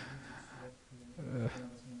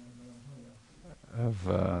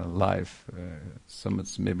life. Some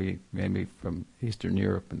it's maybe from Eastern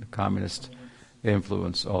Europe and the communist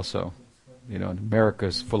influence also. And America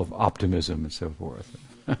is full of optimism and so forth.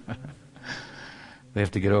 They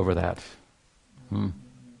have to get over that.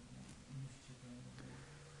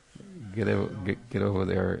 Get over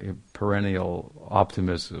their perennial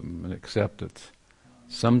optimism and accept it.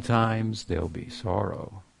 Sometimes there'll be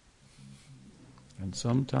sorrow. And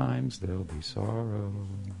sometimes there'll be sorrow.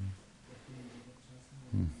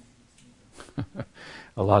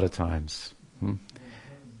 A lot of times.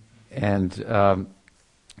 And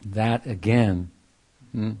that again,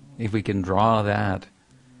 if we can draw that,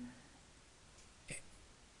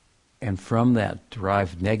 and from that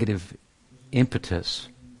derive negative impetus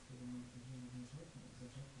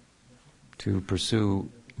to pursue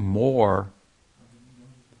more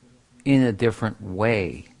in a different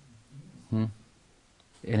way, in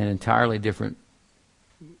an entirely different,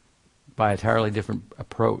 by a entirely different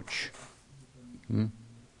approach,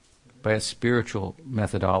 by a spiritual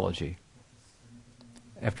methodology.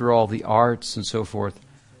 After all, the arts and so forth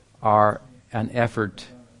are an effort.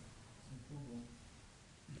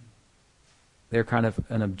 They're kind of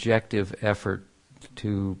an objective effort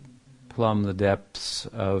to plumb the depths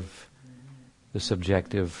of the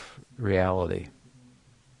subjective reality.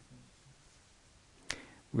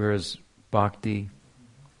 Whereas bhakti,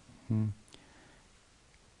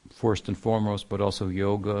 first and foremost, but also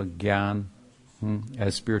yoga, jnana,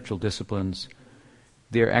 as spiritual disciplines,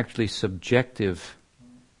 they're actually subjective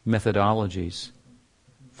methodologies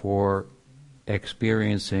for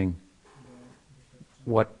experiencing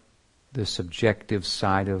what the subjective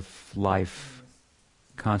side of life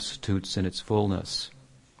constitutes in its fullness.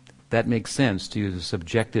 That makes sense, to use a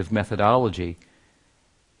subjective methodology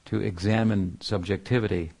to examine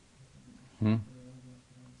subjectivity. Does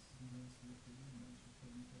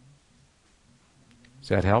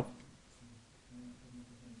that help?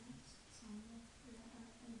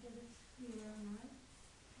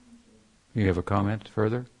 You have a comment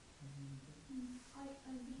further? I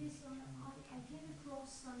came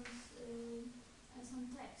across some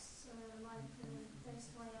texts, like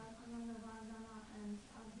text by Anandavardhana and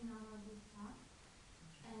Abhinava Buddha,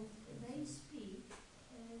 and they speak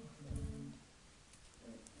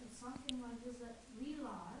something like this, that real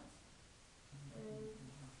art,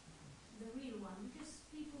 the real one, because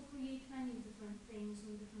people create many different things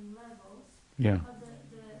on different levels, but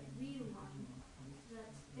the real one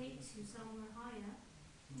that takes you somewhere higher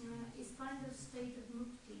is kind of state of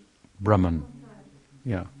mukti. Brahman.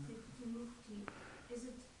 Yeah. To mukti. Is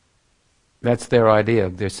it? That's their idea.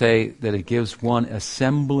 They say that it gives one a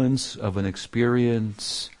semblance of an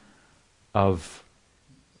experience of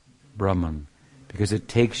Brahman, because it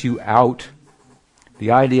takes you out.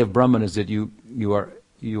 The idea of Brahman is that you're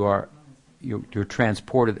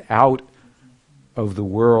transported out of the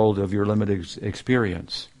world of your limited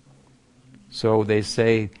experience. So they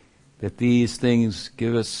say that these things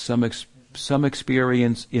give us some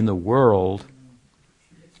experience in the world,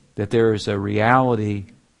 that there is a reality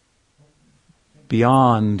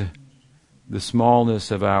beyond the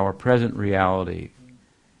smallness of our present reality.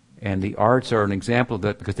 And the arts are an example of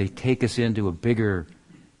that, because they take us into a bigger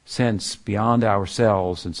sense beyond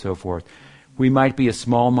ourselves and so forth. We might be a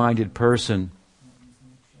small-minded person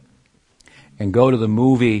and go to the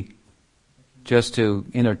movie just to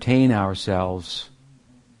entertain ourselves,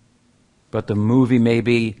 but the movie may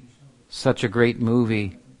be such a great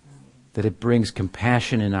movie that it brings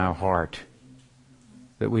compassion in our heart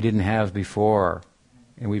that we didn't have before,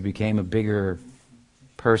 and we became a bigger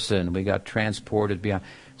person. We got transported beyond.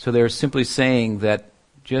 So they're simply saying that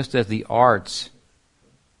just as the arts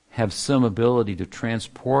have some ability to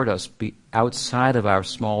transport us outside of our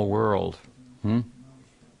small world,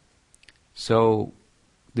 so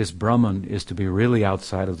this Brahman is to be really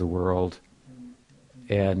outside of the world,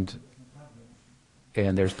 and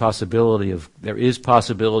there is possibility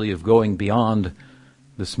of going beyond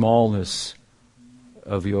the smallness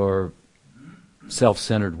of your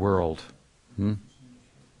self-centered world.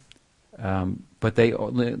 But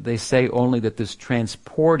they say only that this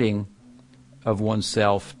transporting of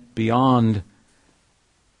oneself beyond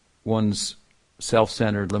one's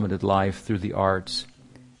self-centered, limited life through the arts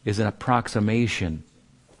is an approximation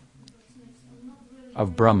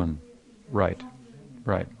of Brahman. Right.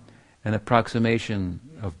 An approximation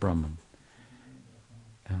of Brahman.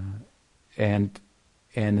 And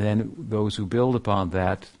then those who build upon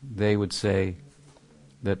that, they would say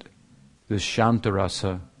that the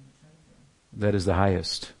Shantarasa that is the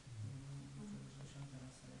highest.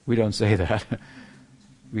 We don't say that.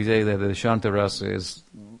 We say that the Shanta rasa is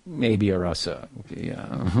maybe a rasa. Okay,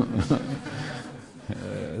 yeah.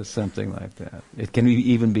 Something like that. It can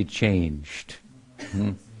even be changed.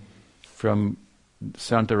 From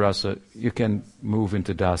Shanta rasa, you can move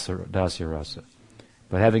into dasya rasa.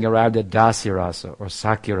 But having arrived at dasya rasa or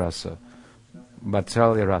sakya rasa,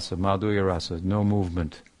 vatsalya rasa, madhurya rasa, no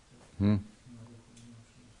movement.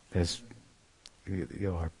 This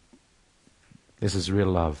is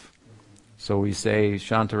real love. So we say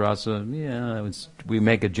Shanta rasa, we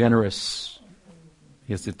make it generous.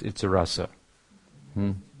 Yes, it's a rasa.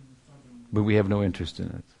 But we have no interest in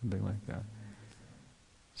it, something like that.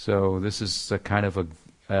 So this is a kind of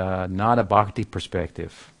not a bhakti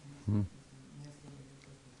perspective,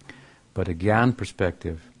 but a gyan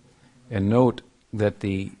perspective. And note that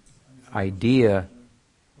the idea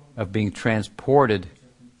of being transported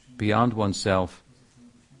beyond oneself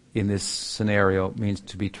in this scenario means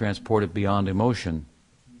to be transported beyond emotion,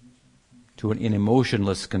 to an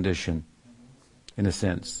emotionless condition, in a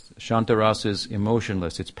sense. Shanta rasa is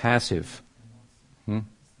emotionless, it's passive.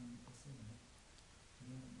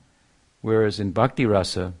 Whereas in bhakti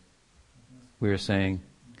rasa, we are saying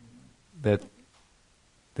that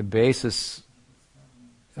the basis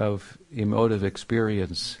of emotive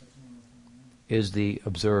experience is the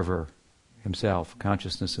observer himself,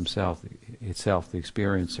 consciousness himself, itself, the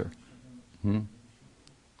experiencer.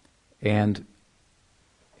 And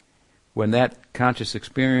when that conscious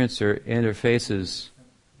experiencer interfaces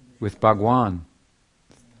with Bhagwan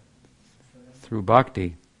through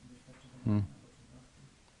bhakti,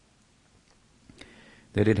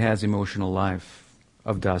 that it has emotional life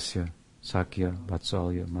of dasya, sakya,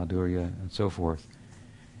 vatsalya, madhurya, and so forth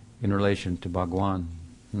in relation to Bhagwan.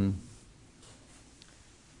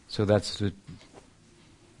 So that's a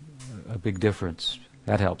big difference.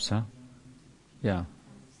 That helps, huh? Yeah.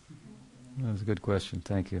 That's a good question.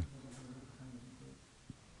 Thank you.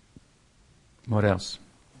 What else?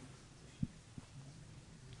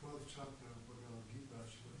 12th chapter of Bhagavad Gita,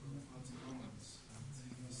 Srila Prabhupada's comments, and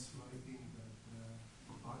he's writing that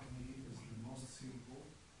bhakti is the most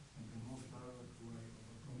simple and the most direct way of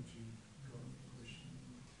approaching God, Krishna.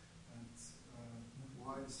 And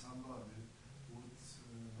why somebody would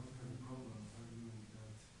not have a problem arguing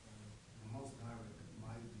that the most direct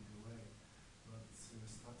might be the way, but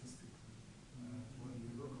statistically, when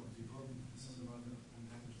we look at devotees, this is rather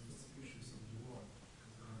endangered species of the world,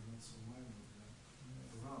 because there are not so many of them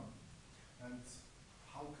around. And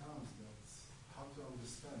how comes that, how to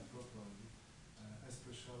understand properly,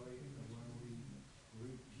 especially when we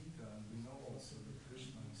read Gita and we know also that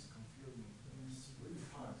Krishna is confirming that it's really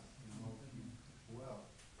hard to know him well.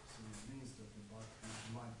 So it means that the bhakti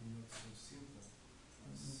might be not so simple as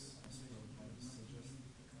Prabhupada is suggesting.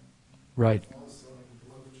 Right. Also in the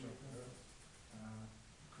 12th chapter,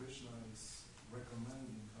 Krishna is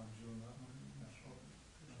recommending Arjuna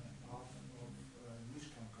of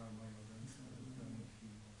Nishkam Karma Yoga instead of telling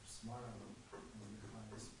him of Smarana as the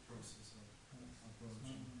highest process of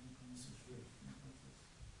approaching Sukhdev.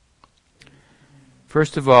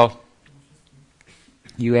 First of all,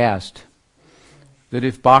 you asked that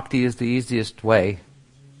if bhakti is the easiest way,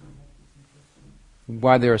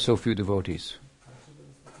 why there are so few devotees.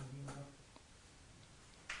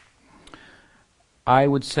 I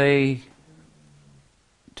would say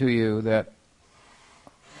to you that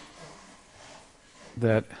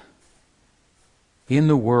in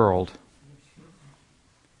the world,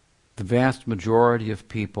 the vast majority of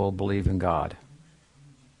people believe in God.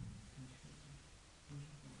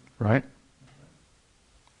 Right?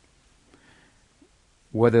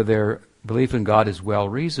 Whether their belief in God is well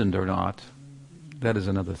reasoned or not, that is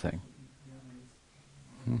another thing.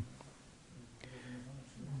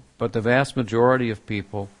 But the vast majority of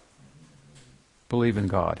people believe in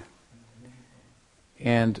God.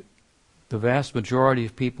 And the vast majority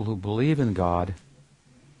of people who believe in God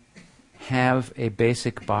have a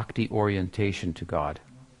basic bhakti orientation to God.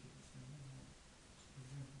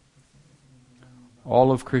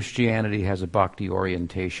 All of Christianity has a bhakti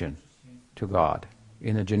orientation to God,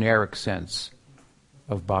 in a generic sense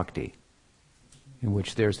of bhakti, in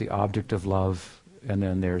which there's the object of love and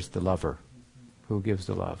then there's the lover who gives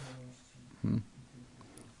the love.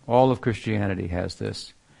 All of Christianity has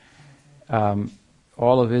this. All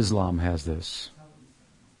of Islam has this.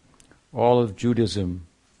 All of Judaism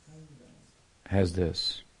has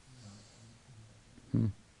this.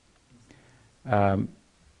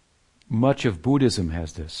 Much of Buddhism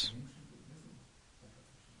has this.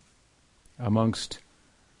 Amongst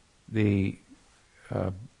the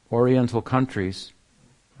Oriental countries,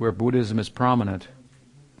 where Buddhism is prominent,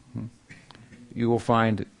 you will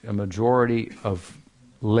find a majority of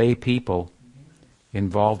lay people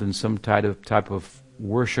involved in some type of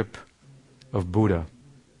worship of Buddha.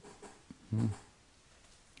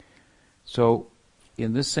 So,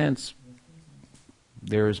 in this sense,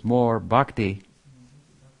 there is more bhakti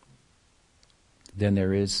than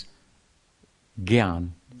there is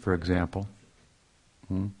gyan, for example,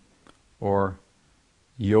 or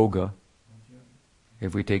yoga.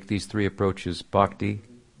 If we take these three approaches, bhakti,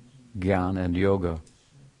 gyan, and yoga,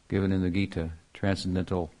 given in the Gita,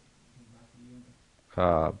 transcendental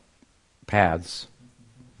paths,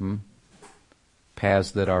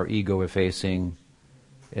 paths that are ego-effacing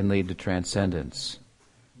and lead to transcendence,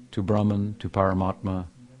 to Brahman, to Paramatma,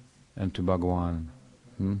 and to Bhagawan.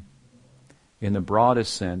 In the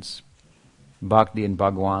broadest sense, Bhakti and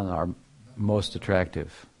Bhagawan are most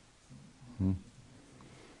attractive.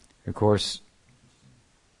 Of course,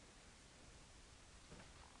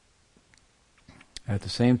 at the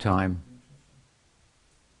same time,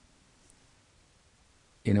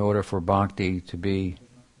 in order for Bhakti to be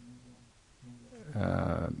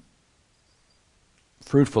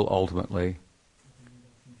fruitful ultimately,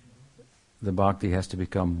 the Bhakti has to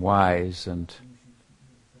become wise and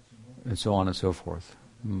so on and so forth.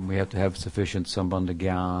 We have to have sufficient sambandha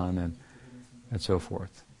gyan and so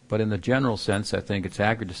forth. But in the general sense, I think it's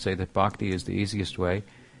accurate to say that Bhakti is the easiest way,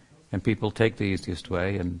 and people take the easiest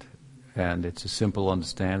way, and it's a simple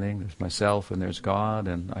understanding. There's myself and there's God,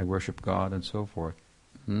 and I worship God, and so forth.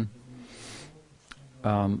 Then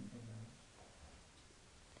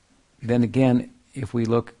again, if we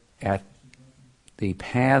look at the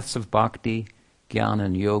paths of Bhakti, Jnana,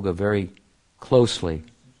 and Yoga very closely,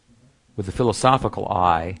 with a philosophical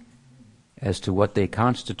eye as to what they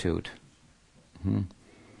constitute,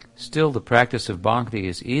 still the practice of Bhakti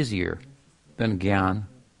is easier than Jnana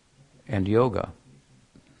and Yoga.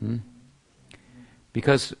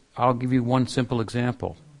 Because I'll give you one simple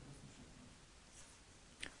example.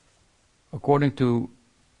 According to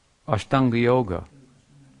Ashtanga Yoga,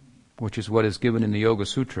 which is what is given in the Yoga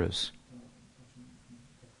Sutras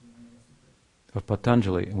of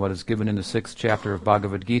Patanjali, and what is given in the 6th chapter of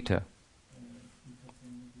Bhagavad Gita,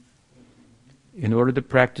 in order to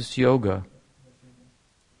practice yoga,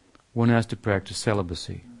 one has to practice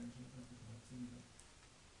celibacy.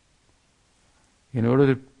 In order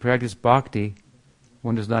to practice bhakti,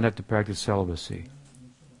 one does not have to practice celibacy.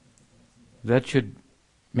 That should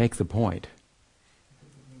make the point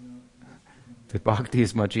that bhakti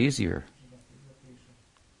is much easier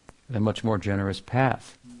and a much more generous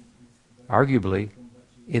path. Arguably,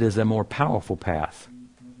 it is a more powerful path.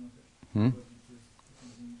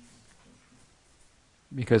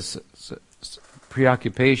 Because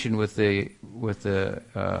preoccupation with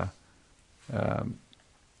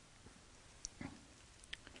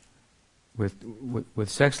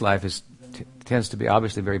sex life tends to be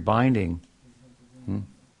obviously very binding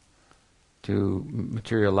to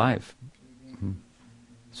material life.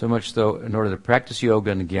 So much so, in order to practice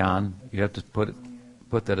yoga and gyan, you have to put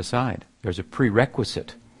that aside. There's a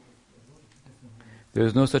prerequisite.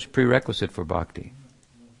 There's no such prerequisite for bhakti.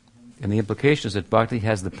 And the implication is that bhakti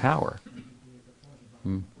has the power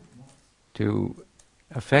to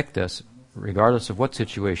affect us regardless of what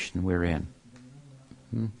situation we're in.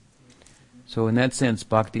 So in that sense,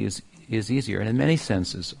 bhakti is easier, and in many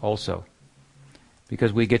senses also,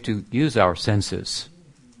 because we get to use our senses.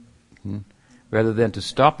 Rather than to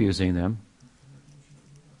stop using them,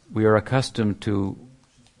 we are accustomed to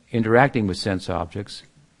interacting with sense objects,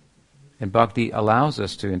 and bhakti allows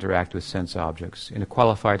us to interact with sense objects in a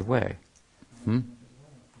qualified way. We're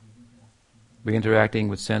interacting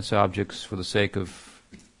with sense objects for the sake of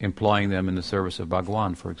employing them in the service of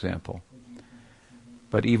Bhagawan, for example.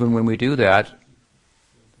 But even when we do that,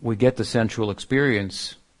 we get the sensual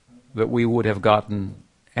experience that we would have gotten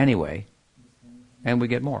anyway, and we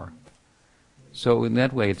get more. So in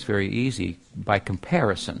that way, it's very easy by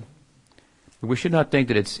comparison. But we should not think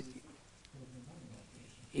that it's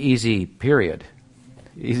easy, period.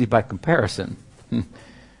 Easy by comparison.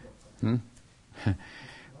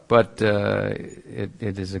 But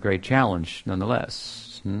it is a great challenge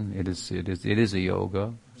nonetheless. It is a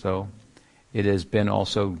yoga. So it has been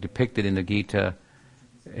also depicted in the Gita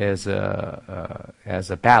as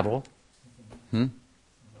a battle. And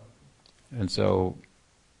so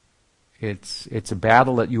it's a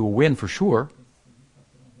battle that you will win for sure.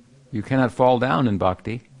 You cannot fall down in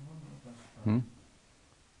bhakti.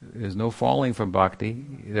 There's no falling from bhakti.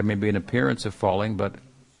 There may be an appearance of falling, but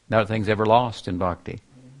nothing's ever lost in bhakti.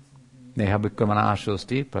 Neha bhikkamana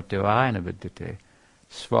shosti pratyavayana vidyate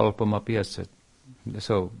svalpam api asat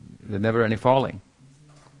So there's never any falling.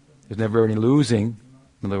 There's never any losing,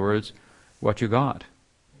 in other words, what you got.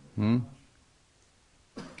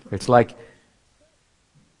 It's kind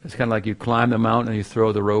of like you climb the mountain and you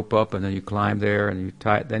throw the rope up, and then you climb there and you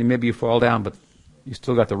tie it. Then maybe you fall down, but you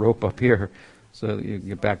still got the rope up here, so you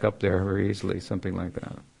get back up there very easily. Something like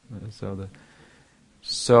that.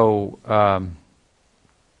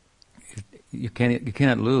 You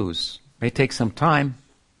cannot lose. It may take some time.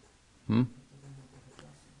 You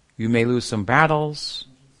may lose some battles,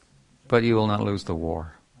 but you will not lose the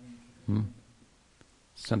war.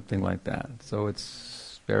 Something like that. So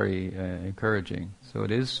it's very encouraging. So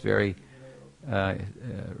it is very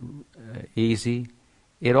easy.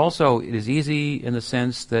 It is easy in the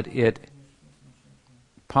sense that it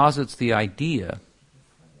posits the idea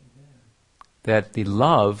that the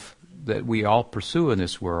love that we all pursue in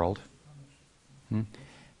this world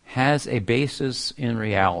has a basis in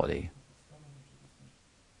reality.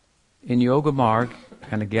 In Yoga Marg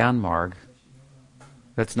and the Gyan Marg,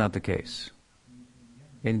 that's not the case.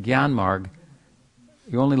 In Gyan Marg,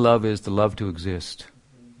 the only love is the love to exist.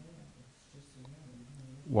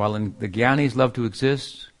 While in the Gyanis love to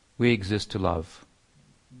exist, we exist to love.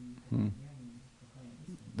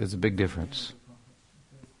 There's a big difference.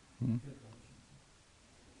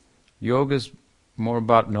 Yoga is more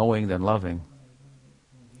about knowing than loving.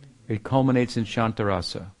 It culminates in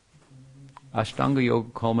Shantarasa. Ashtanga Yoga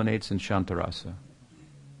culminates in Shantarasa.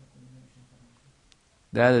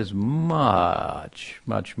 That is much,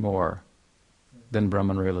 much more than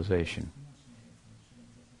Brahman realization.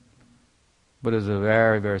 But it's a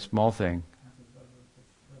very, very small thing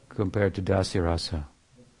compared to Dasya Rasa,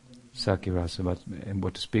 Sakya Rasa, and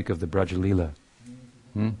what to speak of the Braja Leela.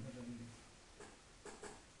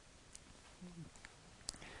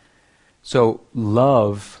 So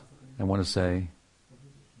love, I want to say,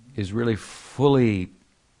 is really fully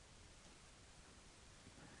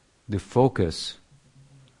the focus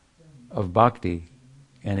of bhakti,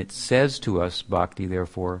 and it says to us, bhakti,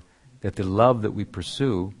 therefore, that the love that we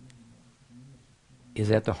pursue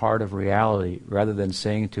is at the heart of reality, rather than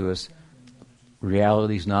saying to us,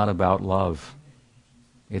 reality is not about love.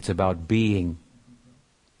 It's about being,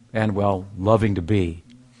 and, loving to be.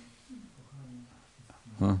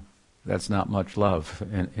 That's not much love,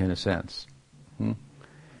 in a sense.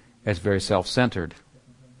 It's very self-centered,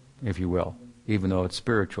 if you will, even though it's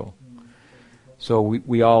spiritual. So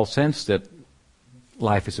we all sense that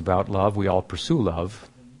life is about love. We all pursue love.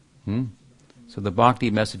 So the bhakti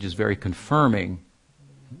message is very confirming,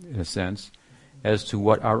 in a sense, as to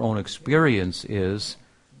what our own experience is,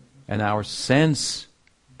 and our sense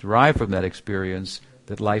derived from that experience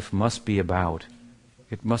that life must be about.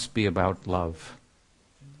 It must be about love.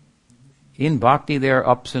 In bhakti there are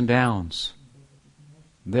ups and downs.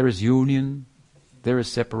 There is union, there is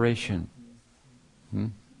separation.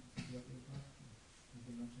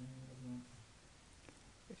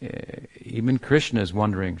 Even Krishna is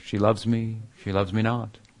wondering, she loves me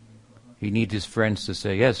not. He needs his friends to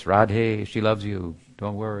say, yes, Radhe, she loves you,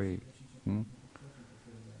 don't worry.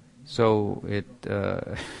 So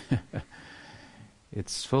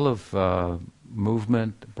it's full of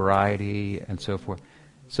movement, variety, and so forth.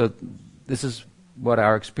 So this is what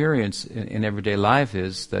our experience in everyday life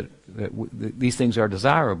is, that these things are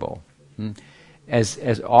desirable.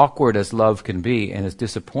 As awkward as love can be, and as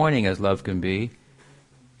disappointing as love can be,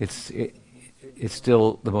 it's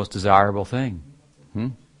still the most desirable thing.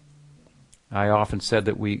 I often said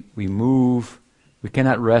that we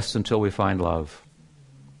cannot rest until we find love.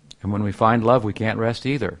 And when we find love, we can't rest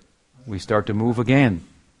either. We start to move again,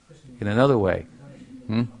 in another way.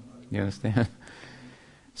 You understand?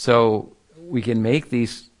 So we can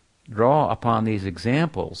draw upon these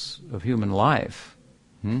examples of human life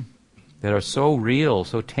that are so real,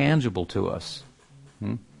 so tangible to us.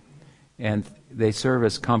 And they serve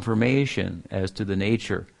as confirmation as to the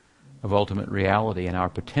nature of ultimate reality and our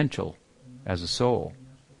potential as a soul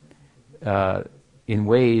in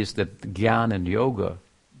ways that Gyan and Yoga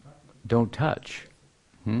don't touch.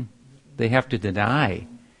 They have to deny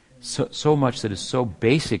so much that is so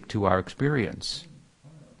basic to our experience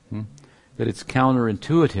that it's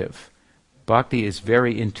counterintuitive. Bhakti is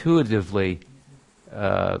very intuitively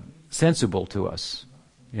sensible to us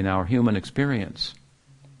in our human experience.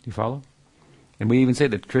 Do you follow? And we even say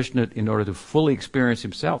that Krishna, in order to fully experience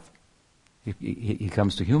himself, he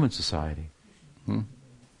comes to human society.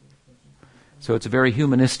 So it's a very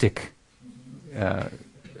humanistic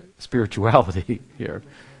spirituality here.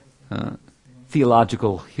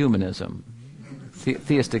 Theological humanism,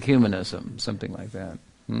 theistic humanism, something like that.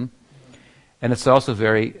 And it's also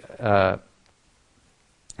very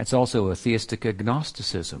It's also a theistic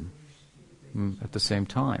agnosticism at the same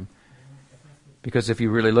time. Because if you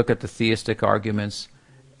really look at the theistic arguments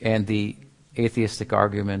and the atheistic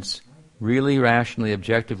arguments, really rationally,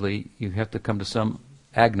 objectively, you have to come to some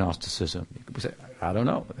agnosticism. You can say, I don't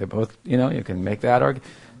know. They both, you can make that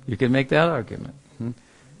argument.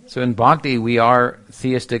 So in Bhakti, we are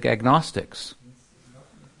theistic agnostics.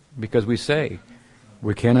 Because we say,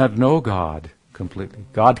 we cannot know God completely.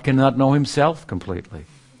 God cannot know himself completely.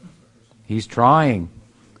 He's trying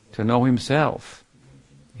to know himself.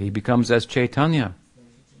 He becomes as Chaitanya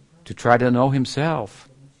to try to know himself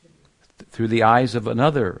through the eyes of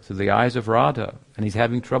another, through the eyes of Radha. And he's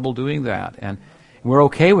having trouble doing that. And we're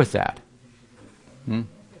okay with that.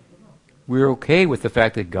 We're okay with the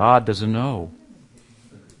fact that God doesn't know.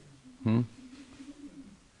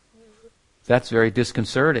 That's very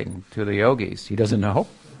disconcerting to the yogis. He doesn't know.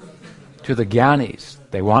 To the jnanis,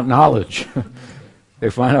 they want knowledge. They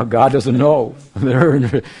find out God doesn't know.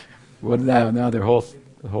 Now their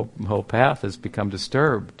whole path has become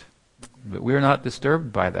disturbed. But we're not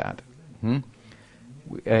disturbed by that.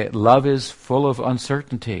 Love is full of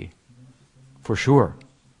uncertainty, for sure.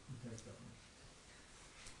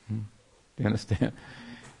 Do you understand?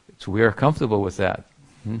 So we are comfortable with that.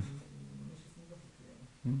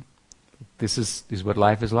 This is what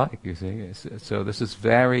life is like, you see. So this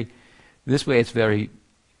way it's very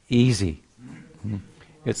easy.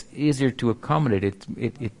 It's easier to accommodate.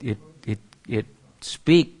 It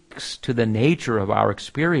speaks to the nature of our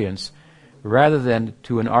experience rather than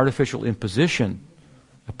to an artificial imposition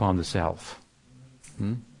upon the self.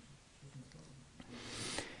 And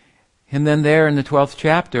then there in the 12th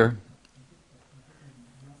chapter,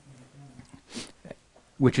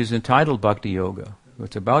 which is entitled Bhakti Yoga,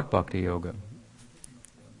 it's about Bhakti Yoga,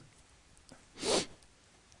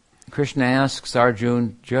 Krishna asks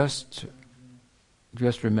Arjuna, just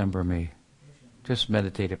remember me. Just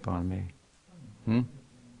meditate upon me.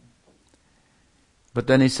 But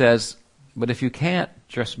then he says, but if you can't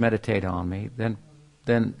just meditate on me, then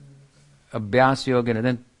Abhyas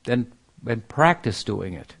Yoga, then practice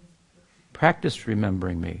doing it. Practice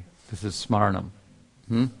remembering me. This is smarnam.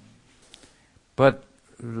 But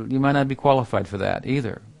you might not be qualified for that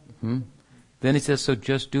either. Then he says, so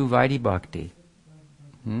just do Vaidhi Bhakti.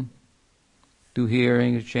 Do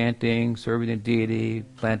hearing, chanting, serving the deity,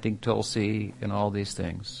 planting tulsi, and all these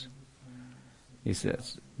things. He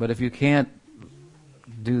says, but if you can't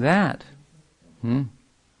do that, then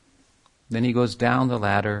he goes down the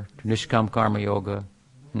ladder to Nishkam Karma Yoga.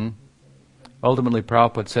 Ultimately,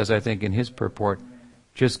 Prabhupada says, I think in his purport,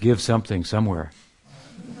 just give something somewhere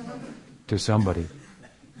to somebody,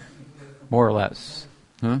 more or less.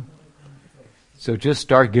 So just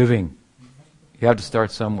start giving. You have to start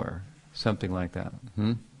somewhere, something like that.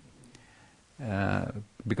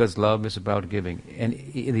 Because love is about giving. And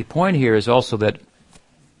the point here is also that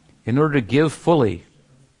in order to give fully,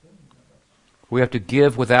 we have to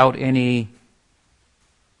give without any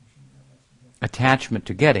attachment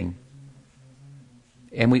to getting.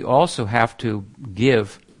 And we also have to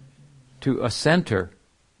give to a center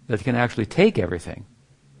that can actually take everything.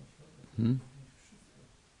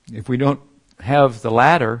 If we don't have the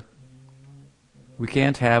latter, we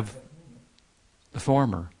can't have the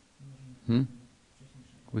former.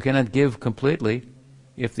 We cannot give completely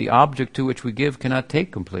if the object to which we give cannot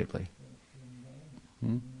take completely.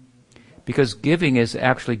 Because giving is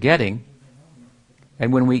actually getting,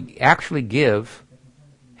 and when we actually give,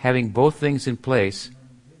 having both things in place,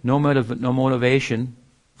 no motivation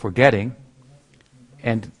for getting,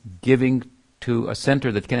 and giving to a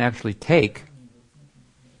center that can actually take,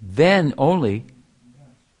 then only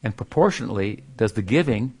and proportionately does the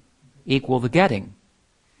giving equal the getting.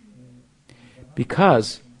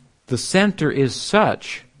 Because the center is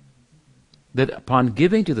such that upon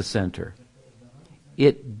giving to the center,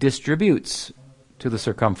 it distributes to the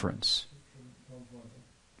circumference.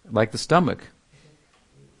 Like the stomach.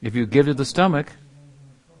 If you give to the stomach,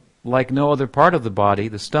 like no other part of the body,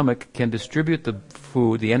 the stomach can distribute the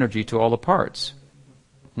food, the energy, to all the parts.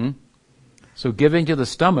 So giving to the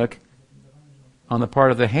stomach on the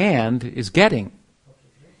part of the hand is getting.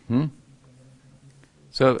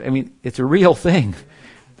 So, it's a real thing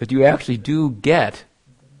that you actually do get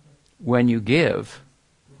when you give.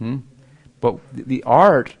 But the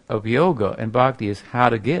art of yoga and bhakti is how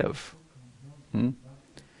to give.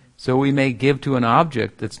 So we may give to an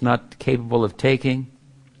object that's not capable of taking,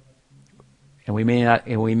 and we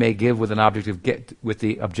may give with with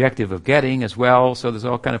the objective of getting as well. So there's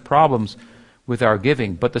all kind of problems with our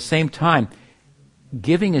giving. But at the same time,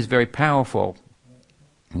 giving is very powerful.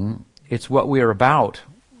 It's what we are about.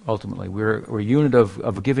 ultimately. We're a unit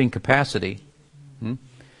of giving capacity.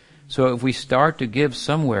 So if we start to give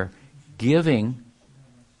somewhere, giving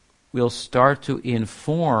will start to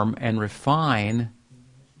inform and refine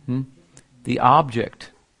the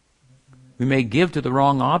object. We may give to the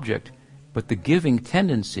wrong object, but the giving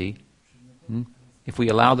tendency, if we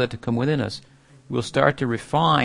allow that to come within us, will start to refine